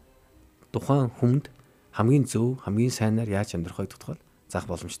чинь л тухайн хүнд хамгийн зөв, хамгийн сайнаар яаж амьдрах вэ гэдэгт бол заах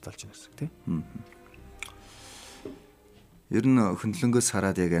боломжтой болж байна гэсэн тийм. Ер нь хөндлөнгөөс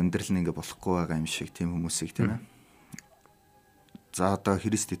хараад яг амьдрал нь ингээ болохгүй байгаа юм шиг тийм хүмүүсийг тийм ээ. За одоо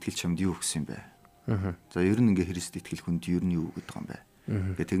Христ итгэл чамд юу өгсөн юм бэ? За ер нь ингээ Христ итгэл хүнд ер нь юу өгдөг юм бэ?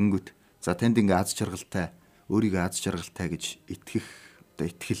 Ингээ тэгэнгүүт за танд ингээ аз жаргалтай, өөрийгөө аз жаргалтай гэж итгэх одоо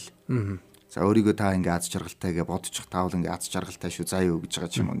итгэл. За өөрийгөө та ингээ аз жаргалтай гэж бодчих таавал ингээ аз жаргалтай шүү заа юу гэж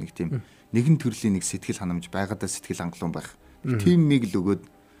байгаа ч юм уу нэг тийм нэгэн төрлийн нэг сэтгэл ханамж байгаадаа сэтгэл хангалуун байх. Тийм нэг л өгөөд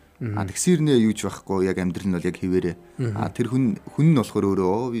тэгсэрнээ юуж байхгүй яг амьдрал нь бол яг хിവэрэ. Тэр хүн нь болохоор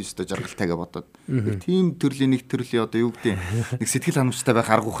өөрөө би өстө жаргалтайгаа бодоод тийм төрлийн нэг төрлийн одоо юу гэдэг нэг сэтгэл ханамжтай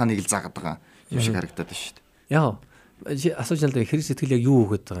байх арга ухааныг л заагаад байгаа юм шиг харагдаад байна шүү дээ. Яг асууж надад Христ сэтгэл яг юу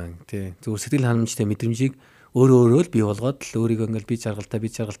өгöd байгаа юм тий. Зүгээр сэтгэл ханамжтай мэдрэмжийг өөрөө л бий болгоод л өөрийгөө ингээл би жаргалтай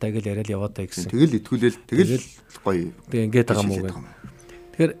гэж яриад яваад таа гэсэн. Тэгэл итгүүлэл тэгэл гоё. Тэгээ ингээд байгаа юм уу.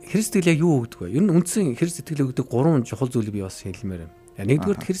 Тэгэхээр Христ сэтгэл яг юу өгдөг вэ? Ер нь үндсэн Христ сэтгэл өгдөг 3 чухал зүйлийг би бас хэлмээр юм.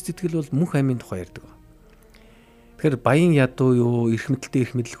 Нэгдүгээр Христ сэтгэл бол мөнх аймын тухай ярьдаг. Тэгэхээр баян ядуу юу, эрх мэдэлтэй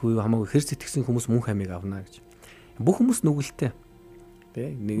эрх мэдлгүй юу хамаагүй Христ итгэсэн хүмүүс мөнх аймыг авна гэж. Бүх хүмүүс нүгэлтэй.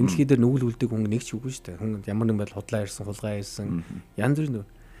 Тэ энэ дэлхий дээр нүгэл үлдэг хүн нэг ч үгүй шүү дээ. Хүн ямар нэгэн байл худлаа ирсэн, хулгай ирсэн, янз бүрийн.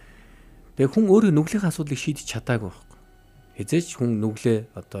 Тэгээ хүн өөрөө нүглийн асуудлыг шийдэж чадаагүй байхгүй. Хизээч хүн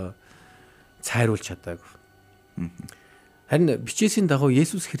нүглээ одоо цайруулж чадаагүй. Харин бичээсийн дагуу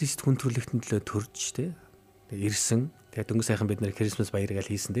Есүс Христ хүн төрлөختөнд төлөө төрж тэ ирсэн. Тэгээ дөнгөж сайхан бид нэр Крисмас баяр гэж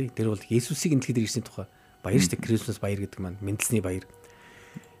хийсэн дээ. Тэр бол Есүсийг энэ дэлхийд ирсний тухай баяр шүү дээ. Крисмас баяр гэдэг маань мэндэлсний баяр.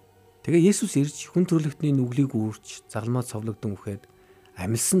 Тэгээ Есүс ирж хүн төрлөختний нүглийг үүрч загалмаа цовлогдсон үхээд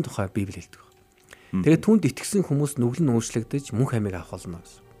амьсан тухай Библи хэлдэг. Тэгээ түүнд итгэсэн хүмүүс нүгэл нь өөрчлөгдөж мөнх аймыг авах болно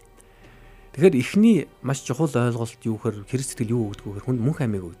гэсэн. Тэгэхээр эхний маш чухал ойлголт юу гэхээр Христ сэтгэл юу өгдөг вэ гэхээр хүнд мөнх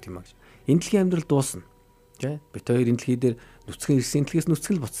аймыг өгдөг юм аа гэж. Энэ дэлхийн амьдрал дуусна. Тэ? Бид хоёр энэ дэлхий дээр нүцгэн ирсэн дэлхиэс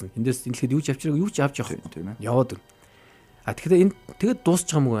нүцгэл буцна. Эндээс энэ дэлхийд юу ч авчираагүй юу ч авч явах тийм ээ. Яваад. Тэгэхээр энэ тэгэд дуусч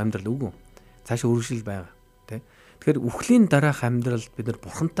байгаа мó амьдрал үгүй. Цаашаа үргэлжлэл байгаа. Тэ? Тэгэхээр үхлийн дараах амьдралд бид нар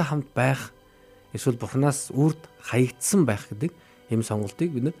Бурхантай хамт байх эсвэл Бурханаас үрд хаягдсан байх гэдэг ийм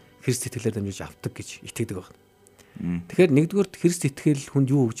сонголтыг бид нар Христ итгэлээр дамжуулж авдаг гэж итгэдэг байна. Тэгэхээр нэгдүгээр Христ итгэл хүнд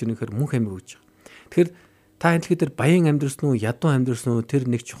юу өгч байгаа нөхөр мөнх аймиг өгч байгаа. Тэгэхээр та энэ дэлхий дээр баян амьдрсан уу, ядуу амьдрсан уу тэр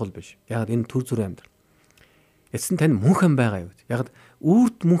нэг чухал биш. Яг энэ төр зүрийн амьдрал. Эцэн тань мөнх ам байгаа юу? Яг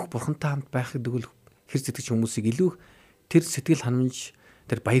үрд мөнх Бурхантай хамт байх гэдэг бол Христ итгэж хүмүүсийг илүү тэр сэтгэл ханамж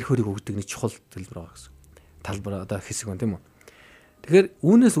тэр баяр хөөргийг өгдөг нэг чухал төлбөр байгаа гэсэн. Талбар одоо хэсэг байна тийм үү? Тэгэхээр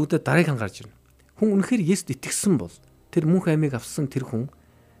үүнээс үүдээ дараагийн гарч ирнэ. Хүн үнэхээр Есүст итгэсэн бол тэр мөнх аймыг авсан тэр хүн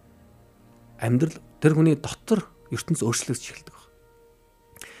амьдрал тэр хүний дотор ертөнц өөрчлөгдөж эхэлдэг байна.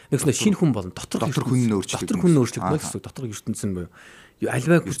 Нэгснэ шинэ хүн болно. Дотор хүн нь өөрчлөгдөн гэсэн. Дотор ертөнц нь буюу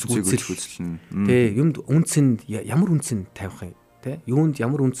альваг хүч үзэл. Тэ юмд үнцэнд ямар үнцэн тавих юм те? Юунд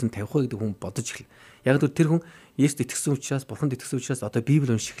ямар үнцэн тавих вэ гэдэг хүн бодож эхэл. Яг л тэр хүн Есүст итгэсэн учраас, Бурханд итгэсэн учраас одоо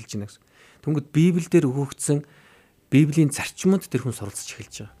Библи уншиж эхэлж байна гэсэн. Тэнгүүд Библиэлд өгөгдсөн Библийн зарчмууд тэр хүн суралцж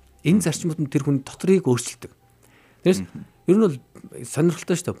эхэлж байгаа. Энэ зарчмууд нь тэр хүний доторыг өөрчилдөг. Тэрс ер нь бол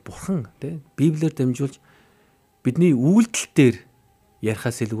сонирхолтой шүү дээ. Бурхан тий Библиэр дамжуулж бидний үйлдэл дээр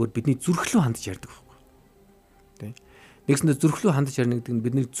ярихаас илүүгээр бидний зүрхлөө хандж ярьдаг байхгүй. Тий. Нэгсэндээ зүрхлөө хандж ярина гэдэг нь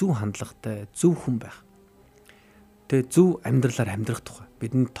бидний зөв хандлагатай, зөв хүн байх. Тэгээ зөв амьдралаар амьдрах тухай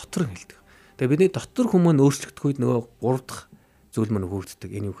бидний дотор хэлдэг. Тэгээ бидний дотор хүмүүс өөрчлөгдөх үед нөгөө 3 дахь зүйл мань өгөгддөг.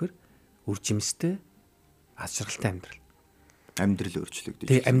 Энэ юу гэхээр үр жимстэй, аз жаргалтай амьдрал. Амьдрал өөрчлөгдөж.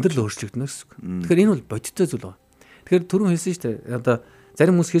 Тэгээ амьдрал өөрчлөгдөнө гэсэн үг. Тэгэхээр энэ бол бодиттой зүйл байна. Тэгэхээр түрүүн хэлсэн шүү дээ. Одоо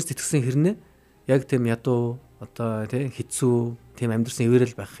зарим хүмүүс Христ итгэсэн хэрнээ яг тийм ядуу одоо тий хэцүү тийм амьдрсан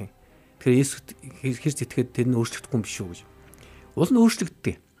эвэрэл байх юм. Тэгэхээр Есүс Христ итгэхэд тэр нь өөрчлөгдөхгүй юм биш үү гэж. Уул нь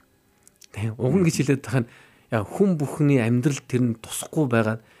өөрчлөгддөг. Тий уган гэж хэлээд тахын яг хүн бүхний амьдрал тэр нь тусахгүй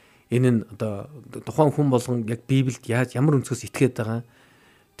байгаа. Энэ нь одоо тухайн хүн болгон яг Библиэд яаж ямар өнцгөөс итгээд байгаа.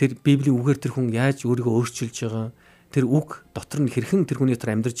 Тэр Библийн үгээр тэр хүн яаж өөрийгөө өөрчилж байгаа. Тэр үг дотор нь хэрхэн тэр хүний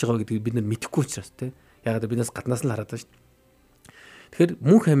дотор амьдарч байгаа гэдгийг бид нар мэдэхгүй учраас тий. Яг биднээс гаднаас нь хараад байна шүү дээ. Тэгэхээр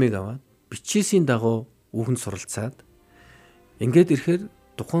мөнх амийг аваад бичээсийн дагуу үгэнд суралцаад ингээд ирэхээр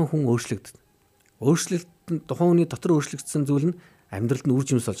тухайн хүн өөрчлөгдөв. Тухайн хүний дотор өөрчлөгдсөн зүйл нь амьдралд нь үр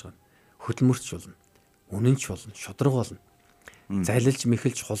жимс болж байгаа. Хөдөлмөрч болно. Үнэнч болно. Шудраг болно. Зайлилж,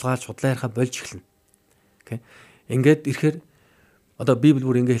 мэхэлж, хулгайлж, худлаа ярихаа болж эхэлнэ. Окей. Ингээд ирэхээр одоо Библи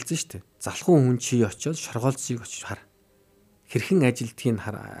бүр ингэ хэлсэн шүү дээ. Залхуу хүн чи очиод шоргоолцыг очиж хар. Хэрхэн ажилдгийг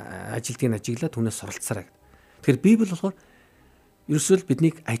ажиглаад түүнээс суралцаарай гэдэг. Тэгэхээр Библи болохоор ерөөсөө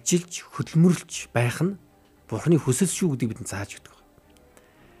биднийг ажилж, хөдөлмөрлж байх нь Бурхны хүсэл шүү гэдгийг бидэнд зааж өгдөг.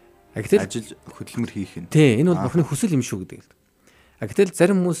 Гэтэл ажил хөдөлмөр хийх нь. Тий, энэ бол Бурхны хүсэл юм шүү гэдэг. Гэтэл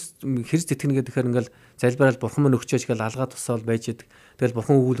зарим хүмүүс Христ итгэнэ гэхээр ингээл залбираад Бурхан мань өгчөөч гэж алгаа тусаал байж идэг. Тэгэл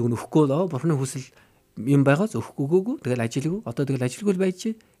Бурхан өгүүлэг нь өгөхгүй л Бурхны хүсэл юм байгаас өгөхгүйгөө тэгэл ажилгүй. Одоо тэгэл ажилгүй л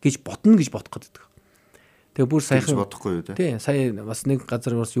байж гэж бодно гэж бодох гэдэг. Тэгээ бүр сайхан бодохгүй юу те. Тий, сая бас нэг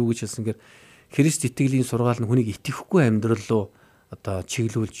газар бас юу гэж хэлсэн гэхээр Христ итгэлийн сургаал нь хүнийг итгэхгүй амьдрал руу одоо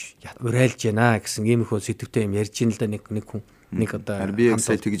чиглүүлж урайлж байна гэсэн ийм их сэдвтэй юм ярьж ин л да нэг хүн нэг одоо би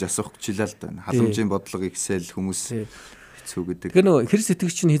сая тэгж асуух гэжлээ л да. Халамжийн бодлого ихсэл хүмүүс хэцүү гэдэг. Тэгээ нөө Христ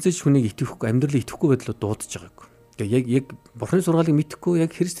итгэгч нь хизээж хүнийг итгэхгүй амьдралыг итгэхгүй байдлаар дуудаж байгааг. Тэгээ яг Бурхны сургаалыг мэдхгүй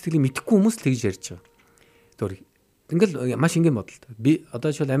яг Христ итгэлийг мэдхгүй хүмүүс л тэгж ярьж байгаа. Тэр ингээл маш энгийн бодолтой. Би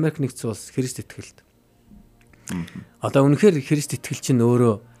одоо жишээл Америк нэгдсэн улс Христ итгэлд. Одоо үнэхээр Христ итгэл чинь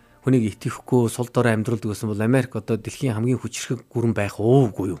өөрөө хүнийг итгэхгүй сул дорой амьдралдаг гэсэн бол Америк одоо дэлхийн хамгийн хүчрхэг гүрэн байх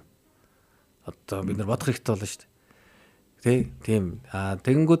уугүй юу? Одоо бид нар бодох хэрэгтэй болно шүү дээ. Тийм.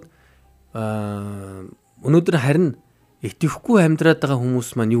 Тэгэнгүүт өнөөдөр харин итгэхгүй амьдраад байгаа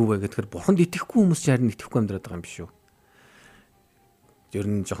хүмүүс маань юу вэ гэхээр Бурханд итгэхгүй хүмүүс чинь харин итгэхгүй амьдраад байгаа юм биш үү? Ер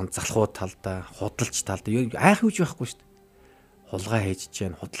нь жоохон залхуу талдаа, худалч талдаа айх юуж байхгүй шүү дээ. Хулгай хийж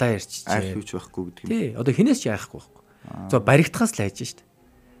чинь, худлаа ярьж чинь. Айх юуж байхгүй гэдэг юм. Тий, одоо хинээс ч айхгүй байхгүй. За баригдахаас л хайж шүү дээ.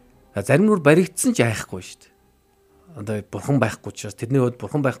 Зарим нь баригдсан ч айхгүй шүү дээ. Одоо Бурхан байхгүй ч тэрний хувьд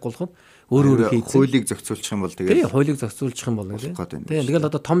Бурхан байхгүй болохоор өөр хийх. Хуулийг зохицуулчих юм бол тэгээд. Тий, хуулийг зохицуулчих юм бол тий. Тэгэл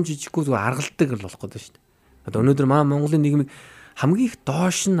одоо том жижиггүй зүгээр аргалдаг л болох гэдэг шүү дээ. Одоо өнөөдөр Монголын нийгмийг хамгийн их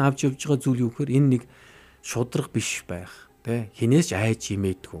доош нь авч явж байгаа зүйл юу гэхээр энэ нэг шудраг биш байх. Тэ хинээс ч айж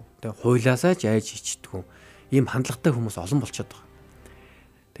имээдгүй. Тэ хуйлаасаа ч айж ичдэггүй. Ийм хандлагатай хүмүүс олон болчиход байгаа.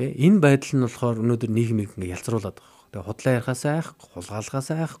 Тэ энэ байдал нь болохоор өнөөдөр нийгмийг ингээ ялцруулад байгаа. Тэ худлаа ярихаас айхгүй, хулгайлахаас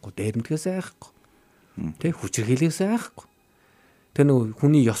айхгүй, дээрэмдгээс айхгүй. Тэ хүчрхийлээс айхгүй. Тэ нөө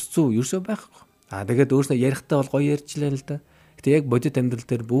хүний ёс зүй ерөөсөө байхгүй. Тэгээд өөрснөө ярихтаа бол гоё ярьжлаа л да. Гэтэ яг бодит амьдрал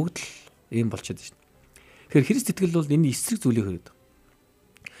дээр бүгд л ийм болчиход байна. Тэгэхээр Христ итгэл бол энэ эсрэг зүйлийг хэлээд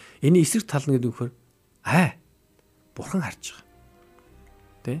байгаа. Энэ эсрэг тал нь гэдэг нь вөхөр Бурхан харж байгаа.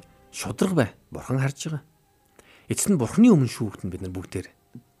 Тэ? Шудраг бай. Бурхан харж байгаа. Эцэст нь Бурханы өмнө шүүгдэн бид нар бүгдээр.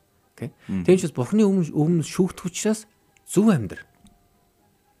 Окей. Тэгээс Бурханы өмнө шүүгдэх учраас зөв амьдрал.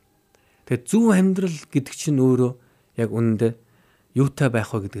 Тэгээд зөв амьдрал гэдэг чинь өөрөө яг үнэндээ юутай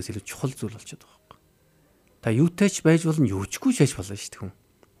байх вэ гэдгээс илүү чухал зүйл болчиход байгаа юм. Та юутай ч байж болно, юучгүй ч байж болно шүү дээ хүн.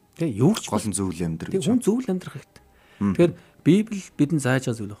 Тэгээ юуч гол нь зөв амьдрах гэж. Хүн зөв амьдрах хэрэгтэй. Тэгэхээр Библи бидэнд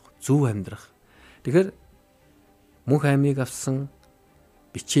зааж байгаа зүйл байна. Зөв амьдрах. Тэгэхээр мөнх аймыг авсан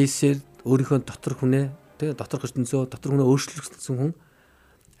бичээсээр өөрийнхөө дотор хүнээ тэгээ дотор ертөнцөө дотор хүнээ өөрчлөгдсөн хүн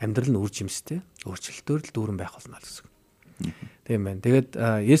амьдрал нь үр жимстэй өөрчлөлтөөр л дүүрэн байх болно гэсэн. Тийм байна. Тэгээд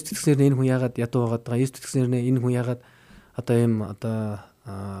Есүс итгэснээр энэ хүн яагаад ядуу байгаад байгаа? Есүс итгэснээр энэ хүн яагаад одоо ийм одоо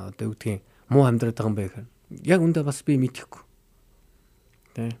юу гэдгийг муу амьдраад байгаа юм бэ гэхээр яг үндэ бас би мэдэхгүй.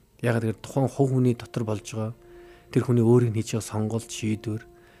 Тэ. Ягаад гэвэл тухайн хувь хүний дотор болж байгаа тэр хүний өөрийн хийж байгаа сонголт, шийдвэр,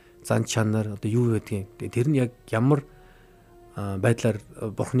 зан чанар одоо юу гэдгийг тэр нь яг ямар байдлаар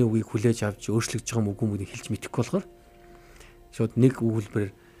Бурхны үгийг хүлээж авч өөрчлөгдөж байгаа юм үгүй мөгийг хэлж мэдэхгүй болохоор шууд нэг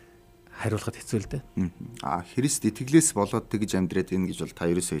өгүүлбэрээр хариулахад хэцүү л дээ. Христ итгэлээс болоод тэгж амьдраад ийн гэж бол та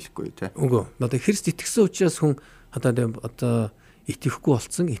ерөөсөө хэлэхгүй тий. Үгүй. Одоо Христ итгэсэн учраас хүн одоо итгэхгүй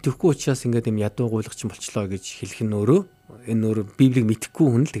болсон. Итгэхгүй учраас ингээд юм ядуу гуйлгачин болчлоо гэж хэлэх нь өөрөө энэ өөрөө Библийг мэдэхгүй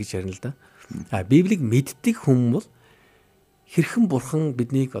хүн л тэгж ярина л да. Библийг мэддэг хүн бол хэрхэн Бурхан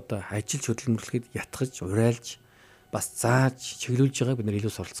биднийг одоо ажилж хөдөлмөрлөхөд ятгаж, урайлж, бас зааж, чиглүүлж байгааг бид нэр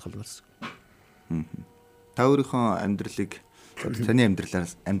илүү суралцах болно гэсэн. Та өөрийнхөө амьдралыг таны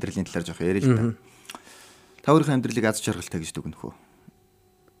амьдралын талаар жоох яриа л та. Та өөрийнхөө амьдралыг аз жаргалтай гэж дүгнэх үү?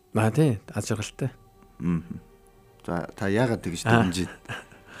 тий, аз жаргалтай. За та яагаад тэгж дүгнэж байна?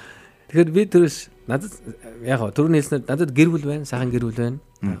 Тэгэхээр би тэрс надад яг түрүүний хэлснээр надад гэр бүл байна, сайхан гэр бүл байна.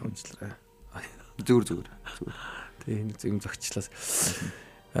 Зүгээр. Тий, энэ зөв зөгчлээс.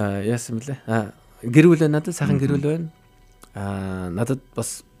 Яасан бэлээ? Гэр бүл надад сайхан гэр бүл байна. Надад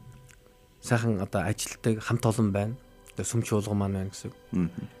бас сайхан одоо ажилтдаг хамт олон байна. Тэгээ сүм чуулган маань байна гэсэн.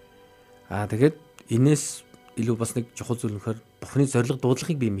 Тэгээд энэс илүү бас нэг чухал зүйл нөхөр Бурхны зориг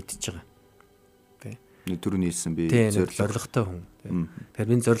дуудлагыг би мэдчихэж байгаа. Тэ. Нэг түрүүний хэлсэн би зоригтой хүн. Тэгэхээр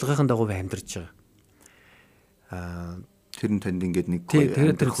би зоригын дагуу би амьдарч байгаа. Тэр нь танд ингээд нэг гоё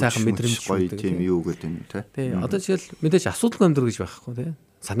тэр сайхан мэдрэмж гоё тийм юу гэдэг юм те. Тий. Одоо жишээл мэдээж асуудалгүй амьдрах гэж байхгүй тий.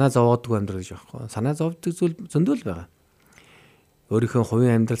 Санаа зовоодгүй амьдрах гэж байхгүй. Санаа зовдөг зүйл зөндөл байгаа. Өөрийнхөө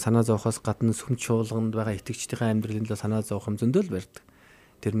хувийн амьдрал санаа зовхоос гадна сүм чуулганд байгаа итгэгчдийн амьдралын л санаа зовх юм зөндөл барьдаг.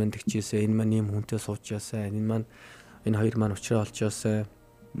 Тэр мэн тэгчээсээ энэ маань ийм хүнтэй суучаасаа энэ хоёр маань уучраа олчоосаа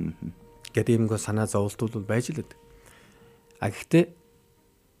гэдэг юмгоо санаа зовлтууд байж л байдаг. Гэхдээ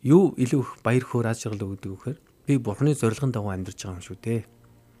юу илүү их баяр хөөр аз жаргал өгдөг вэхээр би Бурхны зорилгын дагуу амьдарч байгаа юм шүү дээ.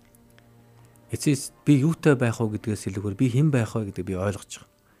 Эцэс би юутай байх вэ гэдгээс илүүгээр би хэн байх вэ гэдгийг би ойлгож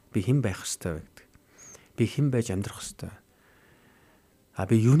байгаа. Би хэн байх ёстой вэ гэдэг. Би хэн байж амьдрах ёстой.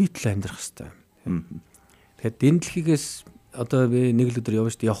 Би юуны төлөө амьдрах ёстой. Тэгэхээр энэ дэлхийгээс одоо би нэг л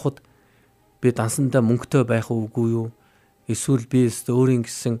өдөр явхад би дансандаа мөнгөтэй байх уугүй юу? Эсвэл би өөрийн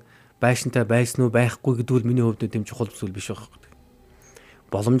гэсэн байшинтай байсан уу байхгүй гэдэг нь миний хувьд тэм чухал зүйл биш байгаа хэрэг.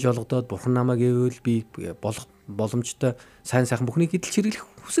 Боломж олгодод Бурхан намайг ээвэл би болох боломжтой сайн сайхан бүхнийг эдэлж хэрэглэх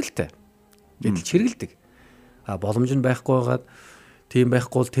хүсэлтэй. Эдэлж хэрэгэлдэг. Боломж нь байхгүй байгаад тийм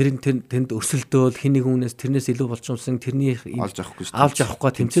байхгүй бол тэнд өрсөлдөөл хин нэг хүнээс тэрнээс илүү болчихсон тэрний авч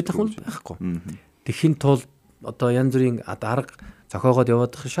авахгүй тэмцээд тах байхгүй. Тэхийн тул одоо янз бүрийн арга зохиогоод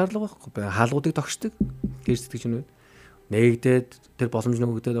яваадах шаардлага байхгүй. Хаалгуудыг тогшдог. Тэр сэтгэж байна. Нээгдээд тэр боломж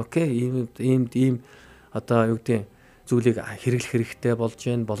нөгөөдөө окей ийм одоо юу гэдэг зүйлийг хэрэглэх хэрэгтэй болж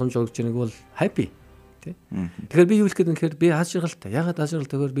байна. Боломж өгч байгааг бол happy. Тэ. Тэгэхээр би юу хэлэх гээд нэхэр би аз жаргалтай. Ягаад аз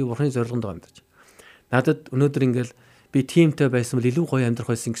жаргалтай гэхээр би Бурхны зорилгонд амьдарч. Надад өнөөдөр ингээл би тимтэй байсан бол илүү гоё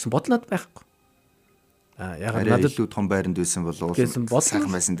амьдрах байсан гэсэн бодол надад байхгүй. Ягаад надад илүү том байранд байсан бол сайхан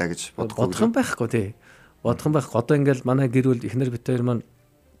байсан да гэж бодох юм байхгүй тий. Бодох юм байхгүй. Одоо ингээл манай гэр бүл эхнэр бит хоёр маань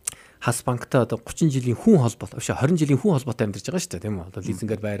хас банктай одоо 30 жилийн хүн холбоо, биш 20 жилийн хүн холбоотой амьдарч байгаа шүү дээ, тийм үү? Одоо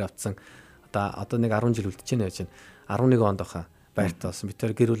лизингээр байр авцсан. Одоо нэг 10 жил үлдэж байна байж байна. 11 онд баха байртаа болсон. Бид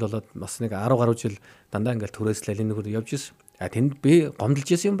тэр гэр бүл болоод бас нэг 10 гаруй жил дандаа ингээл түрээслэл нөхөр явж ирсэн. Тэнд би гомдолж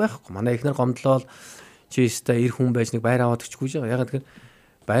ирсэн юм байхгүй. Манай эхнэр гомдлол чи өстэй ир хүн байж нэг байр аваад өчгүйж байгаа. Ягаад тэгэхээр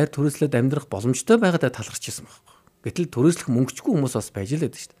байр түрээслээд амьдрах боломжтой байгаадаа талархаж ирсэн байхгүй. Гэтэл түрээслэх мөнгөчгүй хүмүүс бас байж л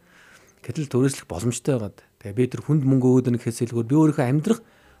байдаг шүү дээ. Гэтэл түрээслэх боломжтой байгаад. Тэгээ би тэр хүнд мөнгө өгөөд нэхээс илүүгээр би өөрийнхөө амьдрах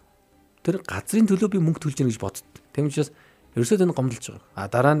тэр газрын төлөө би мөнгө төлж яах гэж бодд. Тийм учраас ерөөсөө энэ гомдолж байгаа.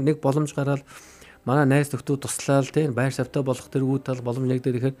 Дараа нь нэг боломж гараад манай найз нөхдүүд туслаад тийм байр савтай болох тэр үе тал боломж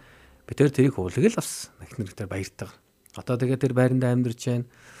нэгдээд ихээр би тэрийг хуулийг л авсан. Эхнэр тэр баяртайгаар. Одоо тэгээ тэр байранда амьдарч байна.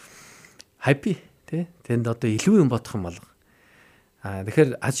 Happy тий. Тэнд одоо илүү юм бодох юм болго.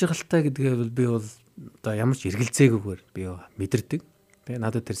 Тэгэхээр аз жаргалтай гэдгээ би бол одоо ямар ч эргэлзээгүйгээр би мэдэрдэг. Тий.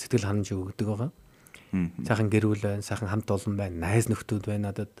 Надад тэр сэтгэл ханамж өгдөг байгаа. Сайхан гэр бүл байна, сайхан хамт олон байна, найз нөхдүүд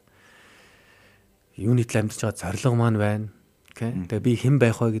байна надад. Юуны төлөө амьдарч байгаа зорилго маань байна. Тэгээ би хэн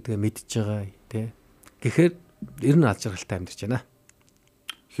байх вэ гэдгээ мэдж байгаа тий. Гэхдээ ер нь аз жаргалтай амьдарч байна.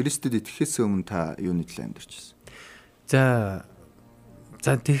 Христэд итгэхээс өмнө та юуны төлөө амьдарч байсан? За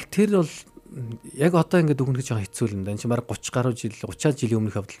тэр бол яг одоо ингээд өгнө гэж байгаа хэцүү юм да. Энд чинь бараг 30 гаруй жил 30 жилийн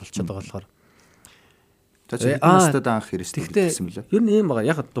өмнөх явдал болчиход байгаа болохоор. За хэднэстад анх Христэд итгэсэн мөлөө? Ер нь ийм байгаа.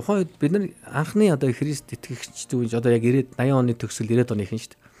 Яг тухайн үед бид нар анхны одоо Христ итгэгчид үеж одоо яг 80 оны төгсгөл 90 оны ихэнх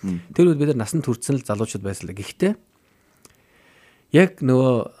шүү дээ. Тэр үед бид нар насан туршсан л залуучууд байсан л. Гэхдээ яг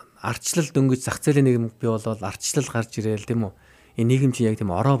нөгөө ардчлал дөнгөж зах зээлийн нийгэм бий болоод ардчлал гарч ирээл тийм үү. Энэ нийгэм чинь яг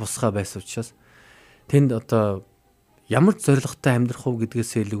тийм ороо босгоо байсан учраас тэнд одоо ямар зоригтой амьдрах уу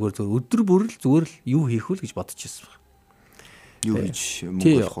гэдгээс илүүгээр зөв өдөр бүр л зүгээр л юу хийх вэ гэж бодож байсан баг. Юу хийж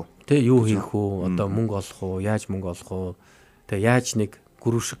мөнгө олох уу? Тэ юу хийх үү? Одоо мөнгө олох уу? Яаж мөнгө олох уу? Тэ яаж нэг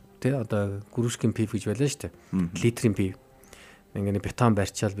гүрүшг тэ одоо гүрүшгийн пив гэж байлаа шүү дээ. Литрийн пив. Ингээ нэг бетон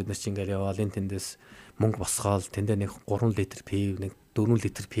барьчаал бид нар чинь ингээл яваал энэ тэндээс мөнгө босгоол тэндээ нэг 3 литр пив, нэг 4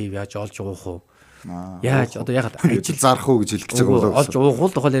 литр пив яаж олж уух уу? Яаж одоо ягаад ажил зарах уу гэж хэлдэг байгаа болов. Олж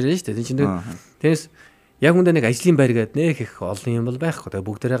уугуул тухайл яриа шүү дээ. Тэнд чинь тэгээс яг үндэ нэг ажлын байр гэдэг нэх их олон юм бол байхгүй. Тэгээ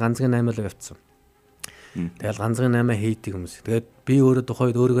бүгдээрээ ганцхан 8 л явцсан. Тэгэл ганцхан 8 хийдэг хүмүүс. Тэгээд би өөрөө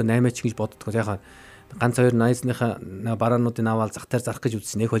тухайд өөрийгөө 8 ч гэж боддог. Яг ганц хоёр найзныхаа бараануудыг аваад зах дээр зарах гэж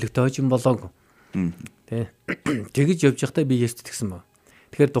үзсэн. Нэг хөлөгтэй хож юм болоогүй. Тэ. Тэгэж явж байхдаа би Есүст итгэсэн ба.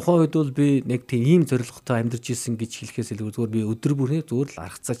 Тэгэхээр тухайн үед бол би нэг тийм ийм зорилготой амьдарч исэн гэж хэлэхээс илүү зүгээр би өдөр бүрний зүгээр л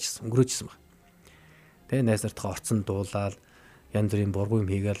аргацаачихсан, өнгөрөөжсэн баг. Тэгээ найз нартаа орцсон дуулаад янз бүрийн бургу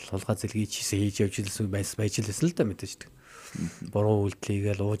юм хийгээл хулгай зэлгийг хийж явж илсэн байж илсэн л да мэдээж. Бургу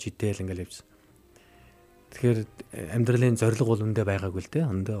үйлдэл хийгээл ууж идээл ингээл явжсан. Тэгэхээр амьдралын зорилго бол үндэ байгаагүй л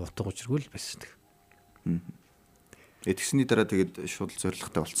дээ. Үндэ утга учиргүй л байсан тэг. Тэгсний дараа тэгээд шууд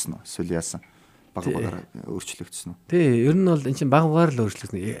зорилготой болцсон уу? Эсвэл яасан? Багаар өөрчлөгдсөн үү? Тий, ер нь бол эн чинь багаар л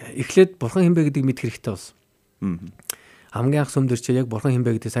өөрчлөгдсөн. Эхлээд бурхан хинбэ гэдгийг мэдэх хэрэгтэй болсон. Хамгийн анх сүмдэр чи яг бурхан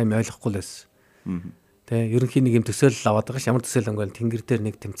хинбэ гэдгийг сайн ойлгохгүй л байсан. Тий, ерөнхийн нэг юм төсөөлөл аваад байгаа ш. Ямар төсөөлөл ангуул тэнгэр дээр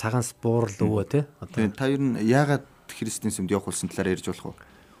нэг тийм цагаанс буурал өвөө тий. Одоо та ер нь яагаад христийн сүмд явах болсон талаар ярьж болох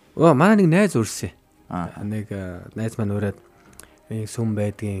уу? Манай нэг найз урьсан. Нэг найз маань ураад сүм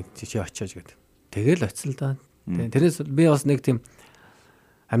байдгийн чи очиож гэдэг. Тэгэл очил да. Тэрээс би бас нэг тийм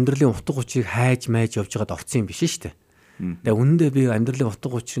амьдралын утга учирыг хайж майж явж байгаад орсон юм биш шүү дээ. Тэгээ үнэндээ би амьдралын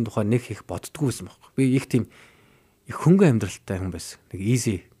утга учирын тухай нэг их боддггүйсэн байхгүй. Би их тийм их хөнгөн амьдралтай хүн байсан. Нэг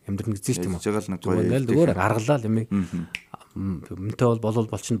easy амьдрал гэсэн юм уу. Зүгээр гаргалаа л юм. Мөнтэй бол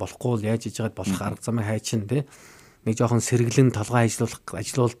болчихно болохгүй л яаж хийж байгаад болох арга замыг хайчин тий. Нэг жоохон сэргэлэн толгой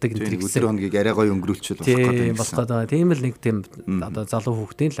ажиллуулдаг энэ өдөр хоногийг арай гоё өнгөрүүлчихэл болох гэдэг. Тийм л нэг тийм одоо залуу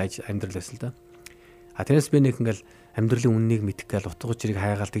хүүхдийн л амьдрал байсан л да. Тэрнээс би нэг ингээл амьдралын үннийг мэдэх гээл утга учирыг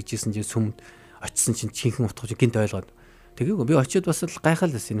хайгаал тэгжсэн чинь сүмд очисон чинь чинхэн утга учир гинт ойлгоод. Тэгээгүй би очиод бас л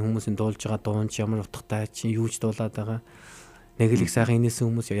гайхал байсан энэ хүмүүсийн дуулж байгаа дуунч ямар утгатай чинь юу ч дуулаад байгаа. Нэг л их сайхан инээсэн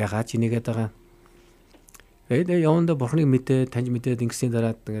хүмүүс ягаад ч инээгээд байгаа. Тэгээд явандаа бурхныг мэдээ таньж мэдээд ингэсний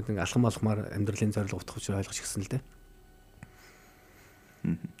дараа ингээд алхам алхмаар амьдралын зорилго утга учир ойлгож гисэн л дээ.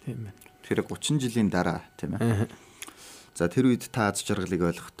 Тийм ээ. Тэр 30 жилийн дараа тийм ээ. За тэр үед та аз жаргалыг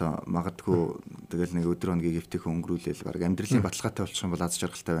ойлгохдоо магадгүй тэгэл нэг өдөр хоногийг эвтэйхэн өнгөрүүлээл баг амьдралын баталгаатай болчих юм бол аз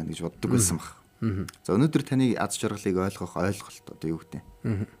жаргалтай байна гэж боддог байсан баг. За өнөөдөр таны аз жаргалыг ойлгох ойлголт одоо юу гэдэг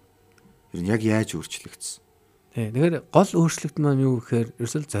вэ? Ер нь яг яаж өөрчлөгдсөн? Тэгэхээр гол өөрчлөлт маань юу гэхээр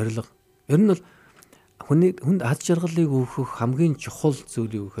ерөөсөл зорилго. Ер нь бол хүнд аз жаргалыг өгөх хамгийн чухал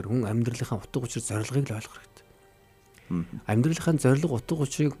зүйл юу гэхээр хүн амьдралынхаа утга учир зорилгыг л ойлгох хэрэгтэй. Амьдралынхаа зорилго утга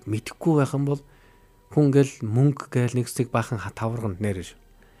учирыг мэдэхгүй байх юм бол хүн гэл мөнгө гээл нэг хэсэг баахан таварганд нэрэж.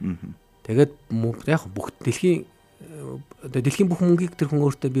 Тэгээд яг бүх дэлхийн бүх мөнгийг тэр хүн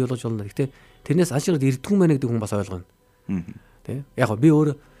өөртөө бий болгож болно. Гэхдээ тэрнээс аз жаргал ирдэггүй мэн гэдэг хүн бас ойлгоно. Тэ? Яг би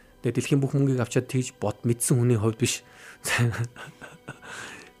өөрөө дэлхийн бүх мөнгийг авчаад тэгж мэдсэн хүний хувьд биш.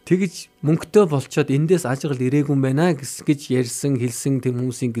 Тэгж мөнгөтэй болчоод эндээс аз жаргал ирээгүй юм байна гэж ярьсан хэлсэн тэр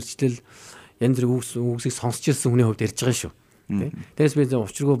хүмүүсийн гэрчлэл янз бүрийн үгсийг сонсч ирсэн хүний хувьд ярьж байгаа шүү. Тэрээс би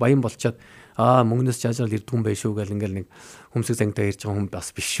учиргүй баян болчоод мөнгнөөс чаажрал ирдэг юм байх шүү гэл ингээл нэг хүмсэг зангидаа ярьж байгаа хүн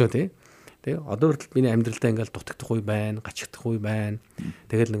бас биш шүү тий. Одоо хүртэл миний амьдралдаа ингээл дутагдах үе байна, гачигдах үе байна.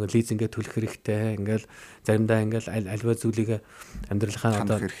 Тэгэл нэг лизингээ төлөх хэрэгтэй. Ингээл заримдаа ингээл альва зүйлийг амьдралынхаа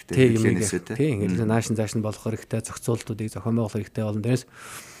одоо тийм ингээл наашин заашин болох хэрэгтэй, зохицуултуудыг зохион байгуулах хэрэгтэй болно. Тэрээс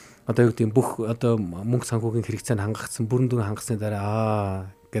одоо юу гэдэг бүх одоо мөнгө санхүүгийн хэрэгцээнд хангагдсан бүрэн дүрэн хангасны дараа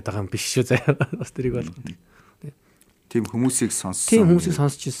гэдэг юм биш шүү заяа. Бас тэрийг болгох. Тийм хүмүүсийг сонссон. Тийм хүмүүсийг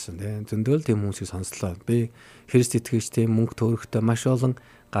сонсч ирсэн. Зөндөл тийм хүмүүсийг сонслоо. Би Христитгэгчид тийм мөнгө төөрөхтэй маш олон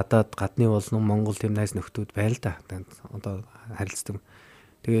гадны болон Монгол тийм найз нөхдүүд байл да. Одоо харилцдаг.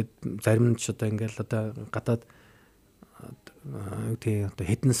 Тэгээд зарим нь ч одоо ингээл одоо гадаад тийм одоо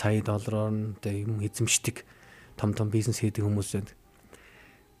хэдэн сая доллараар одоо юм эзэмшдэг том бизнес хийдэг хүмүүс байна.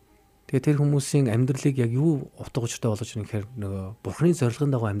 Тэгээд тэр хүмүүсийн амьдралыг яг юу утга учиртай болгож ирэх гэхээр нөгөө бурхны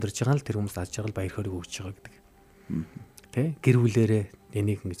зорилгын дагуу амьдарч байгаа л тэр хүмүүст аз жаргал баяр хөөргийг өгч байгаа гэдэг. Тэ гэр бүлэрээ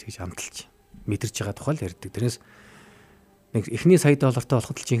энийг ингэж амталж мэдэрч байгаа тухай л ярьдаг. Тэрнээс нэг эхний сая доллартай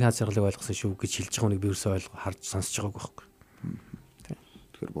болоход л жинхэнэ аз жаргалыг ойлгосон шүү гэж хэлж байгаа нэг би ерөөсөө харж сонсож байгаагүй байхгүй.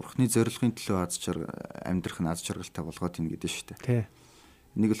 Тэгэхээр бурхны зорилгын төлөө аз жаргал амьдрах нь аз жаргалтай болгоод ийн гэдэг шүү дээ. Тий.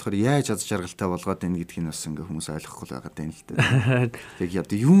 Энийг болохоор яаж аз жаргалтай болгоод ийн гэдгийг нь бас ингээ хүмүүс ойлгохгүй байгаа юм л дээ. Яг яа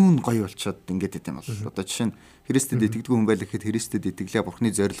юу нь гоё болчоод ингээд идэм бол. Одоо жишээ нь Христэд итгэдэггүй хүн байл гэхэд Христэд итгэлээ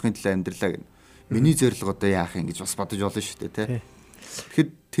бурхны зорилгын төлөө амьдралаа гэнэ. Миний зорилго одоо яах юм гэж бас бодож болно шүү дээ, тий. Тэгэхэд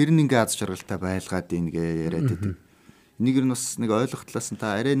тэр нь ингээ аз жаргалтай байлгаад ингээ яриад байдаг. Энийг нь бас нэг ойлгохтлаас нь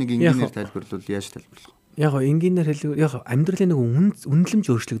та арай нэг энгийнээр тайлбарлавал яаж тайлбарлах вэ? Яг энгийнээр хэлвэл яг амьдралын нэг үнэлэмж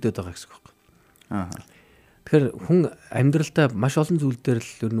өөрчлөгдөд байгаа гэсэн үг байна. Тэгэхээр хүн амьдралдаа маш олон зүйл дээр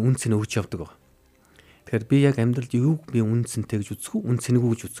л ер нь үн цэн өгч явдаг байна. Тэгэхээр би яг амьдралд юуг би үн цэнтэй гэж үзэх үү, үн цэнэгүй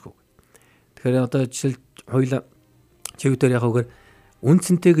гэж үзэх үү. Тэгэхээр одоо жишээл хоёулаа чивдэр яг үгээр үн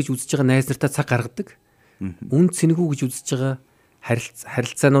цэнтэй гэж үзэж байгаа найз нартаа цаг гаргадаг. Үн цэнэгүй гэж үзэж байгаа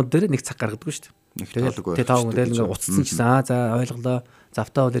харилцаанууд дээр нэг цаг гаргадаг шүү дээ. Тэгээд тав model ингээ уцсан гэсэн за ойлголоо.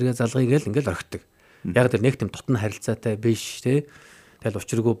 Завтаа бол эргээ залгая гээл ингээл орхидог. Яг тэр нэг тийм дотн харилцаатай биш тий. Тэгэл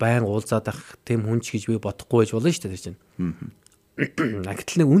учиргүй байн уулзаад ах тийм хүн ч гэж би бодохгүй байж болно шүү дээ тэр чинь.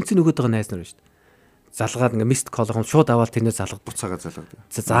 Гэтэл нэг үнцэн өгöd байгаа найз нар байна шүү дээ. Залгаад ингээ мист колгон шууд аваад тэрнээ залгад буцаагаа залгадаг.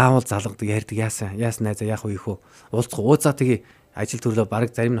 Заавал залгадаг ярьдаг яасан найзаа яах вэ ихөө уулзах ууцаа тгий ажил төрлөө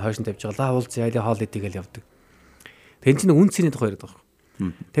баг зарим нь хойш нь тавьж байгаа уулз яалаа хоол идэгээл явдаг. Тэн чинь үнцний тухай яриад байгаа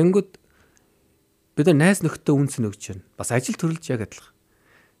юм. Тэнгүүд бид нар найз нөхдөд үнц нөгж байна. Бас ажил төрлөж яг адилхан.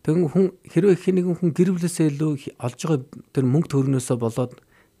 Тэгэн хүн хэрвээ их нэгэн хүн гэр бүлээсээ илүү олж байгаа тэр мөнгө төгрөнөөсөө болоод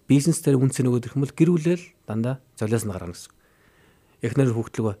бизнес дээр үнц нөгөөд ирэх юм бол гэр бүлээл дандаа золиос нь гаргана гэсэн. Эхнэр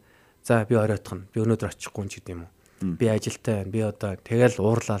хүүхдлэгөө за би оройтхон би өнөөдөр очихгүй ч гэдэм юм. Би ажилтаа байна. Би одоо тэгэл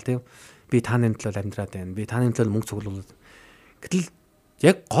уурлаа тийм. Би таны төлөө амьдраад байна. Би таны төлөө мөнгө цуглуулад. Гэтэл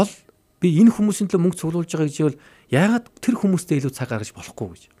яг гол би энэ хүмүүсийн төлөө мөнгө цуглуулж байгаа гэж бол яагаад тэр хүмүүстэй илүү цаг гаргаж болохгүй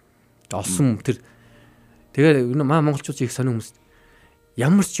гэж. Олсон тэр тэгээ монголчууд их сонир хүмүүс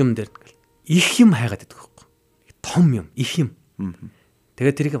ямар ч юм дээр их юм хайгаад байдаг байхгүй. Том юм, их юм.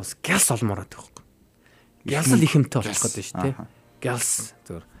 Тэгээ тэрийг бас гялс олмоор байдаг байхгүй. Гялс л их юмтай болох гэдэг шүү дээ. Гялс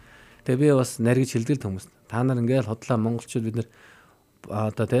зөв. Тэгээ би бас наргиж хэлдэг хүмүүс. Та нар ингээл хотлоо монголчууд бид нар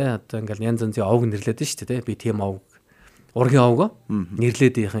одоо ингээл янз янзын овг нэрлээд нь шүү дээ. Би тийм овг ургийн овгоо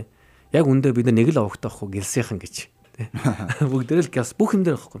нэрлээд их юм. Яг үндэ бид нар нэг л овгтой байхгүй гэлсийнхэн гэж. Бүгдээрээ л гялс бүх юм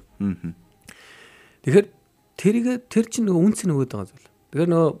дээр байхгүй. Тэгэхээр тэр чинь нөгөө үнц нөгөөд байгаа зүйл.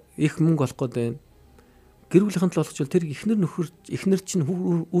 Тэгэхээр нөгөө их мөнгө олох гээд байна. Гэр бүлийнхэн л болгочвол тэр эхнэр чинь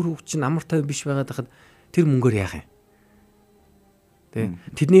үр хөвг чинь амар тав биш байгаад хахад тэр мөнгөөр яах юм? Тэ.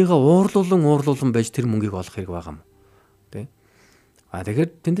 Тэднийгээ уурлуулан байж тэр мөнгийг олох хэрэг байгаа юм. Тэ.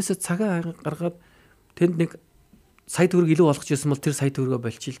 Тэгэхээр тэндээсээ цагаа гаргаад тэнд нэг сая төгрөг илүү олгож ирсэн бол тэр сая төгрөгөө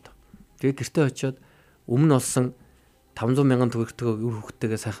болчих л доо. Тэгээ гэртээ очиод өмнө олсон 500 мянган төгрөгтөө үр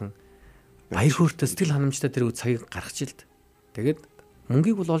хөвгтэйгээ сайхан баяр хөөртэй сэтгэл ханамжтай тэр цагийг гаргачих л доо. Тэгээд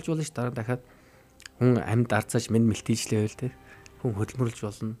мөнгийг бол олж болно ш дараа дахиад хүн амьд арцааж мэд мэлтийжлээ байл тэ. Хүн хөдөлмөрлж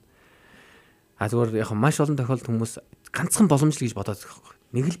болно. Зүгээр яг маш олон тохиолдолд хүмүүс ганцхан боломж л гэж бодоод байгаа юм.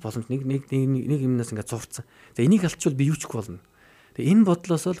 Нэг л боломж, нэг юмнаас ингээд зурцсан. За энийг алчвал би юу ч болно. Тэгээ энэ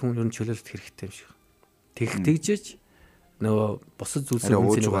бодлоос л хүн ер нь чөлөөлөлт хэрэгтэй юм шиг. Тэгжээж нөгөө бусад зүйлсээ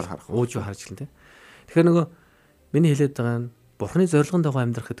ууж харж хэлнэ. Тэгэхээр нөгөө миний хэлээд байгаа нь Бурхны зорилгын дагуу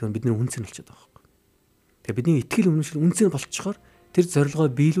амьдрах гэдэг нь бидний үнцэн болчиход байгаа юм. Тэгээ бидний итгэл үнэмшил үнцэн болчихоор тэр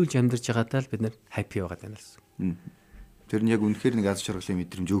зорилгоо биелүүлж амьдарч байгаадаа л бид нэр хаппи байгаад байна гэсэн. Тэр нь яг үнэхээр нэг аз жаргалын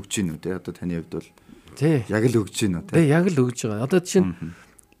мэдрэмж өгч гин үү те одоо таны хувьд бол тий яг л өгч гин үү те. Тий яг л өгж байгаа. Одоо чинь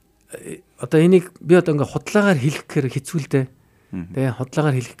одоо энийг би одоо ингээ худлаагаар хэлэх гэхээр хэцүү л дээ. Тий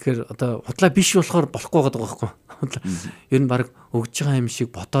худлаагаар хэлэх гэхээр одоо худлаа биш болохоор болохгүй байгаа байхгүй. Ер нь баг өгж байгаа юм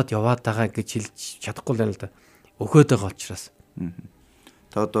шиг бодоод яваад байгаа гэж хэлж чадахгүй л байна л да. Өгөөд байгаа учраас.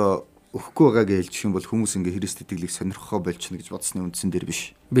 Та одоо өгөхгүй байгаа гэж хэлчих юм бол хүмүүс ингээ Христ итгэлийг сонирхохоо болчихно гэж бодсны үндсэн дээр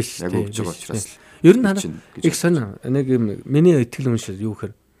биш. Яг өгж байгаа учраас. Ер нь их сонир нэг юм миний итгэл үншил юу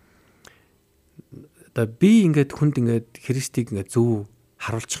гэхээр одоо би ингээд хүнд ингээд Христийг ингээд зөв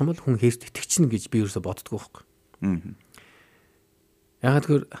харуулчих юм бол хүн Христ итгэгчнэ гэж би ерөөсө боддгоо байхгүй. Ягаад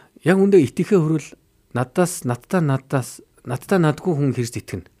гэвэл яг үндэ итгэхээ хөрвөл надтай надгүй хүн Христ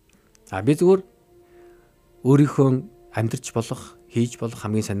итгэнэ. Би зүгээр өөрийнхөө амьдрч болох хийж болох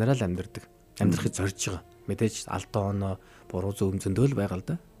хамгийн санаараа л амьдрдаг. Амьдрахыг зорж байгаа. Мэдээж алдаа оноо буруу зөв зөндөөл байгаа л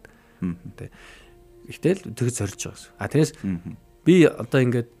да. Ихтэл тэгж зорж байгаа. Тэрээс би одоо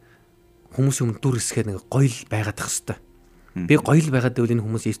ингээд хүмүүсийн дүр хэсгээд нэг гоё л байгаад тах хэвээр. Би гоё л байгаад байвал энэ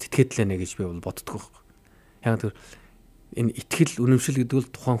хүмүүс эрт итгээд л нэ гэж би бол боддгоо. Яг тэр энэ итгэл үнэмшил гэдэг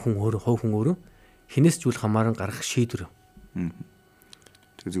бол тухайн хүн өөрөө хинээс ч үл хамааран гарах шийдвэр.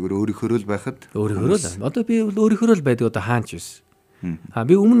 Тэг зүгээр өөрийнхөө л байхад өөрийнхөө л. Одоо би өөрийнхөө л байдаг одоо хаанч байсан.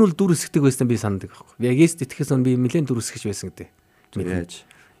 Би өмнө нь бол дүр хэсгдэг байсан би сандаг байхгүй. Би яг эст итгэхээс өмнө би нэлээд дүр хэсгэж байсан гэдэг. Яаж?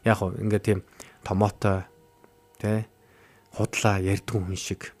 Яг хоо ингээд тийм томоотой тэ худлаа ярьдгүй хүн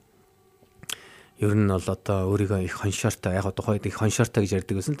шиг. Ер нь бол одоо өөрийгөө их хоншоортой яг тухайд их хоншоортой гэж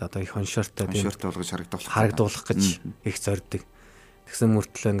ярьдаг байсан л да. Одоо их хоншоортой болгож харагдуулах гэж их зорддог. Тэгсэн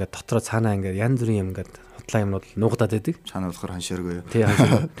мөртлөө ингээд дотроо цаанаа ингээд янз бүрийн юм ингээд худлаа юмнууд нуугдаад байдаг. Цаанаа болохоор ханшааргүй юу?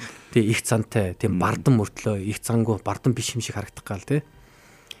 Тий их цантай, тийм бардан мөртлөө их цангуу бардан биш юм шиг харагдах гал тий.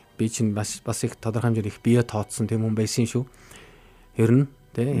 Би чинь бас их тодорхой хэмжээгээр их бие тооцсон тийм хүн байсан шүү. Ер нь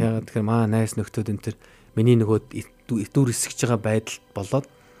тий ягаад тэгэхээр маа найс нөхдөд энэ төр миний нөгөө дүр эсгэж байгаа байдал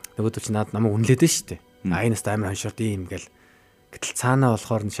болоод нөгөөд чи надад намайг үнэлээд нь шүү дээ. Айнаас амар ханшаард юм гэл. Гэтэл цаанаа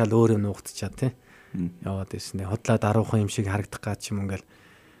болохоор нь шал өөр юм нуугдчихад тий. Яваад ирсэн. Худлаа даруухан юм шиг харагдах гад ч юм ингээл.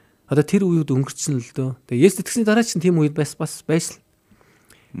 Одоо тэр үед өнгөрцөн л дөө. Тэгээ Есүс итгэсний дараа чинь тийм үед бас байсан.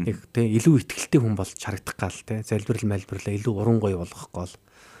 Нэг тэ илүү ихтгэлтэй хүн болж харагдах гал тэ. Залбирлаа илүү уран гоё болгох гол.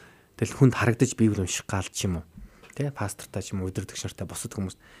 Тэгэл хүнд харагдаж Библи унших гал ч юм уу. Тэ пастортай ч юм уу өдөртөг шартай босод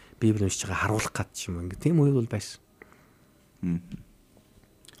хүмүүс Библи уншиж байгаа харуулах гад ч юм уу. Ингээ тийм үед бол байсан.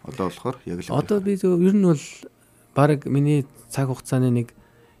 Одоо болохоор яг л одоо би ер нь бол баг миний цаг хугацааны нэг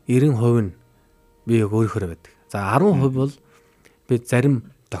 90% нь би өөрөөр байдаг. За 10% бол би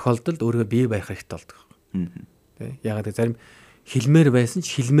зарим тохиолдолд өөрийгөө бие барих хэрэгтэй болдог. Тэ ягаад гэвэл зарим хилмээр байсан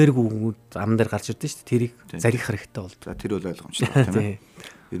ч хилмээргүй ам дээр гарч ирдэ шүү дээ. Тэрийг зарих хэрэгтэй болдог. За тэр бол ойлгомжтой тийм ээ.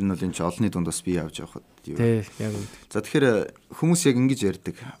 Ер нь бол энэ ч олонний дундаас бие авч явахад юу. Тий, яг үнэ. За тэгэхээр хүмүүс яг ингэж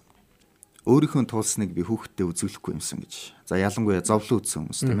ярьдаг. Өөрийнхөө туулсныг би хүүхдэд үзүүлэхгүй юмсан гэж. За ялангуяа зовлон үзсэн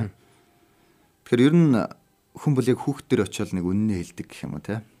хүмүүс тийм ээ. Тэгэхээр ер нь хүн бол яг хүүхд төр очиод нэг үнэнээ хэлдэг гэх юм уу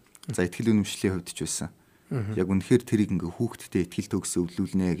те. За итгэл үнэмшлийн хувьд ч байсан. Яг үнэхээр тэрийг ингээ хүүхдтэй итгэл төгс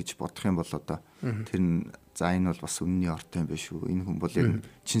өвлүүлнэ гэж бодох юм бол одоо тэр нь за энэ бол бас үнний ортой юм байна шүү. Энэ хүн бол яг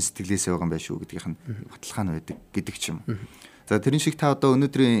чин сэтгэлээсээ байгаа юм байна шүү гэдгийнх нь баталгаа нь байдаг гэдэг ч юм. За тэрэн шиг та одоо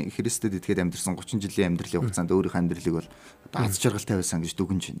өнөөдрийн Христэд итгээд амьдэрсэн 30 жилийн амьдралын хугацаанд өөрийнхөө амьдралыг бол одоо аз жаргалтай байсан гэж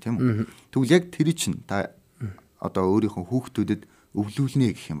дүгнэж байна тийм үү. Тэгвэл яг тэр чинь та одоо өөрийнхөө хүүхдүүдэд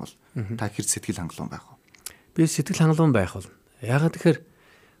өвлүүлнэ гэх юм бол та хэр сэтгэл хангалуун байх вэ? Би сэтгэл хангалуун байх бол ягаад тэгэхээр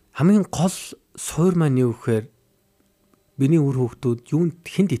хамгийн гол суур маань юу гэхээр миний үр хүүхдүүд юунд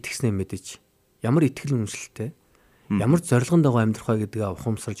хүнд итгэснээ мэдэж ямар итгэл үнэмшилтэй ямар зорилгонд байгаа амьдрах вэ гэдгээ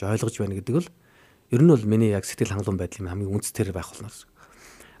ухамсарж ойлгож байна гэдэг бол ер нь бол миний яг сэтгэл хангалуун байдлын хамгийн үндэстээр байх болно.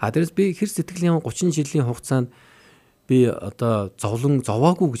 Дээрээс би хэр сэтгэлийн 30 жилийн хугацаанд би одоо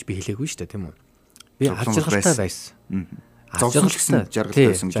зовоогүй гэж би хэлээгүй шүү дээ тийм үү. Би аз жаргалтай байсан. Зовсон гэсэн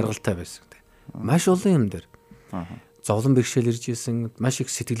жаргалтай байсан. Маш олон юм дээр. Зовлон бэрхшээл ирж исэн, маш их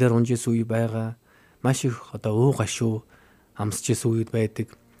сэтгэлээр унж исэн үе байгаа. Маш их одоо уу гашуу амсч исэн үед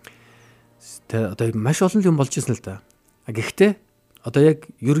байдаг. Тэ одоо маш олон юм болж исэн л да. Гэхдээ одоо яг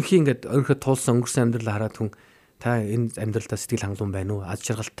ерөнхий ингээд өөрийнхөө туулсан өнгөрсөн амьдралаа хараад хүн та энэ амьдралдаа сэтгэл хангалуун байна уу? Аз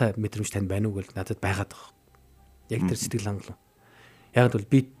жаргалтай мэдрэмж танд байна уу гэж надад байгаад байгаа. Яг тэр сэтгэл хангалуун. Яг бол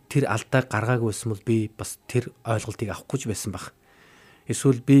би тэр алдааг гаргаагүй байсан бол би бас тэр ойлголтыг авахгүй ч байсан баг.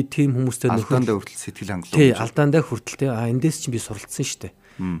 Эсвэл би тийм хүмүүстэй алдаандаа хүртэл сэтгэл хангалуун. Тий, алдаандаа хүртэл тий. Эндээс чинь би суралцсан шүү дээ.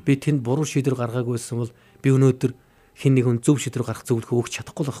 Би тэнд буруу шийдвэр гаргаагүй байсан бол би өнөөдөр хин нэг хүн зөв шийдвэр гаргах зөвлөгөө өгч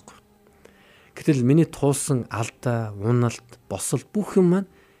чадахгүй л байхгүй. Гэтэл миний туулсан алдаа, уналт, босол бүх юм маань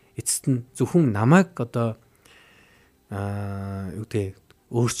эцэст нь зөвхөн намайг одоо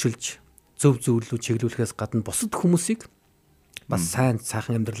өөрчилж зөв зөвлөлөө чиглүүлэхээс гадна бусад хүмүүсийг бас сайн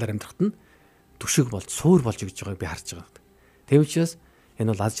сайхан амьдралаар амьдрахад нь түшиг болж, суур болж өгж байгааг би харж байгаа. Тэв учраас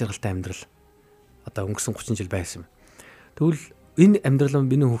энэ бол аз жаргалтай амьдрал одоо өнгөрсөн 30 жил байсан юм. Тэгвэл энэ амьдралаа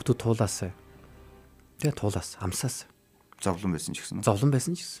миний хүүхдүүд туулаасаа. Тэгээ туулаас, амсаас. Зовлон байсан ч гэсэн. Зовлон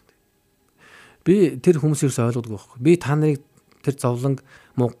байсан ч гэсэн. Би тэр хүмүүсээс ойлгодгүй байхгүй. Би та нарыг тэр зовлонг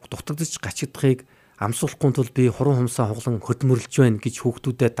муу дутагдаж гачигдахыг амсуулахгүй тул би хуран хумсаа хуглан хөдөлмөрлж байна гэж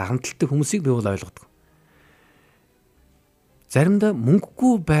хүүхдүүдэд дарамтлагдаг хүмүүсийг би бол ойлгодгүй. Заримдаа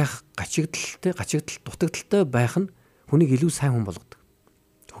мөнгөгүй байх гачигдал дутагдaltaй байх нь хүнийг илүү сайн хүн болгодог.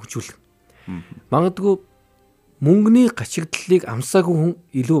 Хөгжүүлэх. Магадгүй мөнгөний гачигдлыг амсаагүй хүн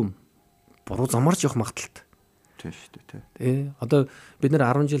илүү буруу замарч явах магадaltaй. Тийм шүү дээ. Тий. Одоо бид нэр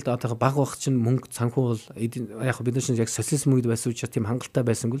 10 жилд одоо баг байх чинь мөнгө санхүү бол яг бид нар чинь яг социализм үед байсан учраас тийм хангалттай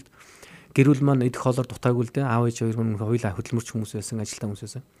байсангүй л гэрүүл маань идэх хоолоор дутаагүй л дээ. Аав ээж хоёр хүн хоёулаа хөдөлмөрч хүмүүс байсан, ажилтан хүмүүс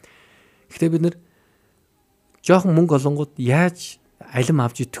байсан. Гэхдээ бид нэр жоохон мөнгө олонгууд яаж алим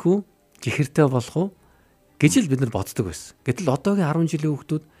авч идэх үү, жихэртэй болох уу гэж л бид нар боддог байсан. Гэтэл одоогийн 10 жилийн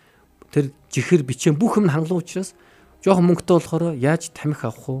хүүхдүүд тэр жихэр бичээ бүх юм хангалуун учраас жоохон мөнгөтэй болохоор яаж тамхи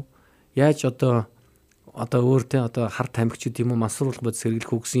авах уу, яаж одоо өөр те одоо хар тамхичуд юм уу мансруулах бод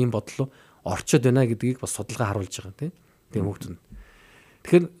сэргэлэх үгсэн юм бодлоо орчод байна гэдгийг бас судалгаа харуулж байгаа тийм хүүхдүүд.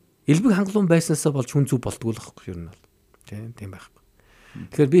 Тэгэхээр элбэг хангалуун байснаасаа болж хүн зүв болдгоо л байхгүй юу юм бол тийм байхгүй.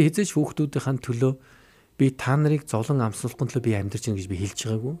 Тэгэхээр би хизээч хүүхдүүдийн төлөө би та нарыг зовлон амсуулахгүй төлөө би амьдарч гин гэж би хэлж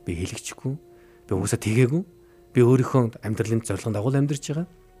байгаагүй, би хэлэгчгүй, би уусаа тэгээгүй, би өөрийнхөө амьдралын зорилгонд дагуул амьдарч байгаа.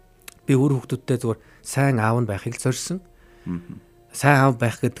 Би өөр хүүхдүүдтэй зүгээр сайн аав нь байхыг л зорьсон. Сайн аав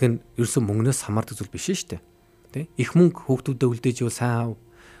байх гэдэг нь ерөөсөн мөнгнөөс хамаардаг зүйл биш шүү дээ. Тэ? Их мөнгө хүүхдүүдэд үлдээж ивэл сайн аав,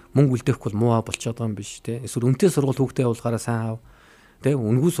 мөнгө үлдээхгүй муу аав болчиход байгаа юм биш тэ. Эсвэл үнэтэй сургууль хүүхдээ явуулахаараа сайн аав, тэ?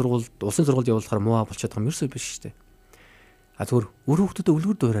 Үнгүй сургуульд, улсын сургуульд явуулахаар муу аав болчиход байгаа юм ерөөсөө биш шүү дээ. Зүгээр өөр хүүхдүүдэд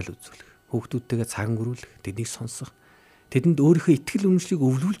үлгэр дуурайл үзүүлэх, хүүхдүүдтэйгээ цагаан гөрүүлэх, тэднийг сонсох, тэдэнд өөрийнхөө итгэл үнэмшлийг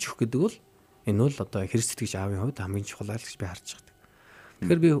өвлүүлж өгөх гэдэг бол энэ бол одоо Христитгэгч аавын хувьд хамгийн чухал гэж би харж байгаа.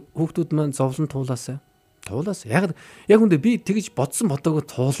 Тэгэхээр би хүүхдүүд маань зовлон туулаасаа яг үндэ би тэгж бодсон бодоогүй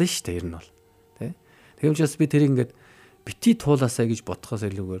туулна шүү дээ ер нь бол тий. Тэгм учраас би тэрийг ингээд бити туулаасаа гэж бодохоос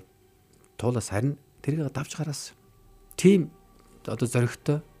илүүгээр туулаас харин тэрийг давж гараас тийм одоо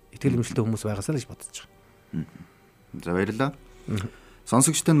зоригтой итгэл үнэмшилтэй хүмүүс байгаасаа л гэж бодож байгаа. За баярлалаа.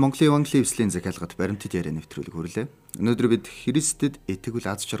 Сонсогчдод Монголын Евангелийн эвслийн захиалгад баримтат яриа нэвтрүүлэг хүрлээ. Өнөөдөр бид Христэд итгэвэл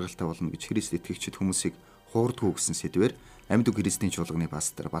аз жаргалтай болно гэж Христ итгэгчид хүмүүсийг хуурдаг гэсэн сэдвээр Амьд Үг Христийн чуулганы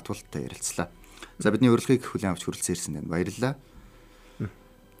пастор Л.Батболдтай ярилцлаа. За бидний урилгыг хүлээн авч хүрэлцэн ирсэн байна. Баярлалаа.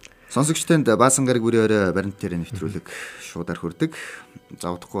 Сонсогчтойд баасан гараг бүрийн орой баримт дээр нэвтрүүлэг шуудаар хүрдэг.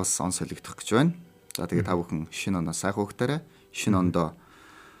 За удахгүй бас он солигдох гэж байна. За тэгээд та бүхэн шинэ оноо сайхан ухтаарай. Шинэ ондоо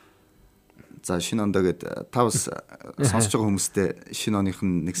гэд та бас сонсож байгаа хүмүүстээ шинэ оных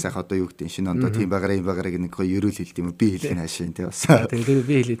нь нэг сайхан одоо юу гэдэг шинэ ондоо тийм байгаараа юм байгаараа нэг гоё ерөөл хэлдэг юм. Би хэлэх нь хаашаа тий бас. Тэгээд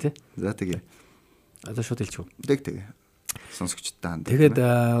би хэлье тий. За тэгээ. Одоо шууд хэлчихв. Тэгээ. Сонсогчтой хандаад. Тэгээд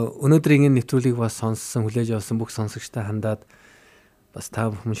өнөөдрийн энэ нэвтрүүлгийг бас сонссон, хүлээж авсан бүх сонсогчтой хандаад бас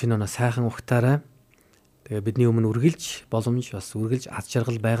та бүхэн шинэ оноо сайхан ухтаарай. Тэгээ бидний өмнө үргэлж боломж бас үргэлж аз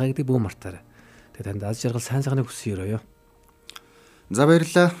жаргал байгаа гэдгийг бүү мартаарай. Тэгээд танд аз жаргал сайн сайхныг хүсье өрөөё. За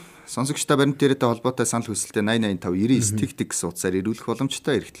баярлалаа. Сонсогчтой баримт дээрээ холбоотой санал хүсэлтээ 8085 99 тэг гэсэн утсаар ирүүлэх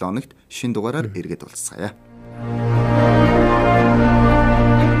боломжтой. Эх 7 хоногт шинэ дугаараар эргээд уулзцаая.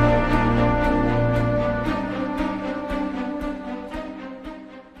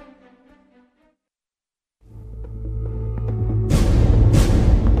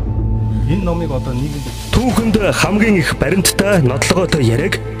 Энэ номыг одоо нийгэмд түүхэнд хамгийн их баримттай нотлогоотой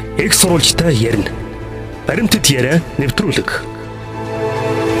яриаг их сурвалжтай ярина. Баримтат яриа нэвтрүүлэг.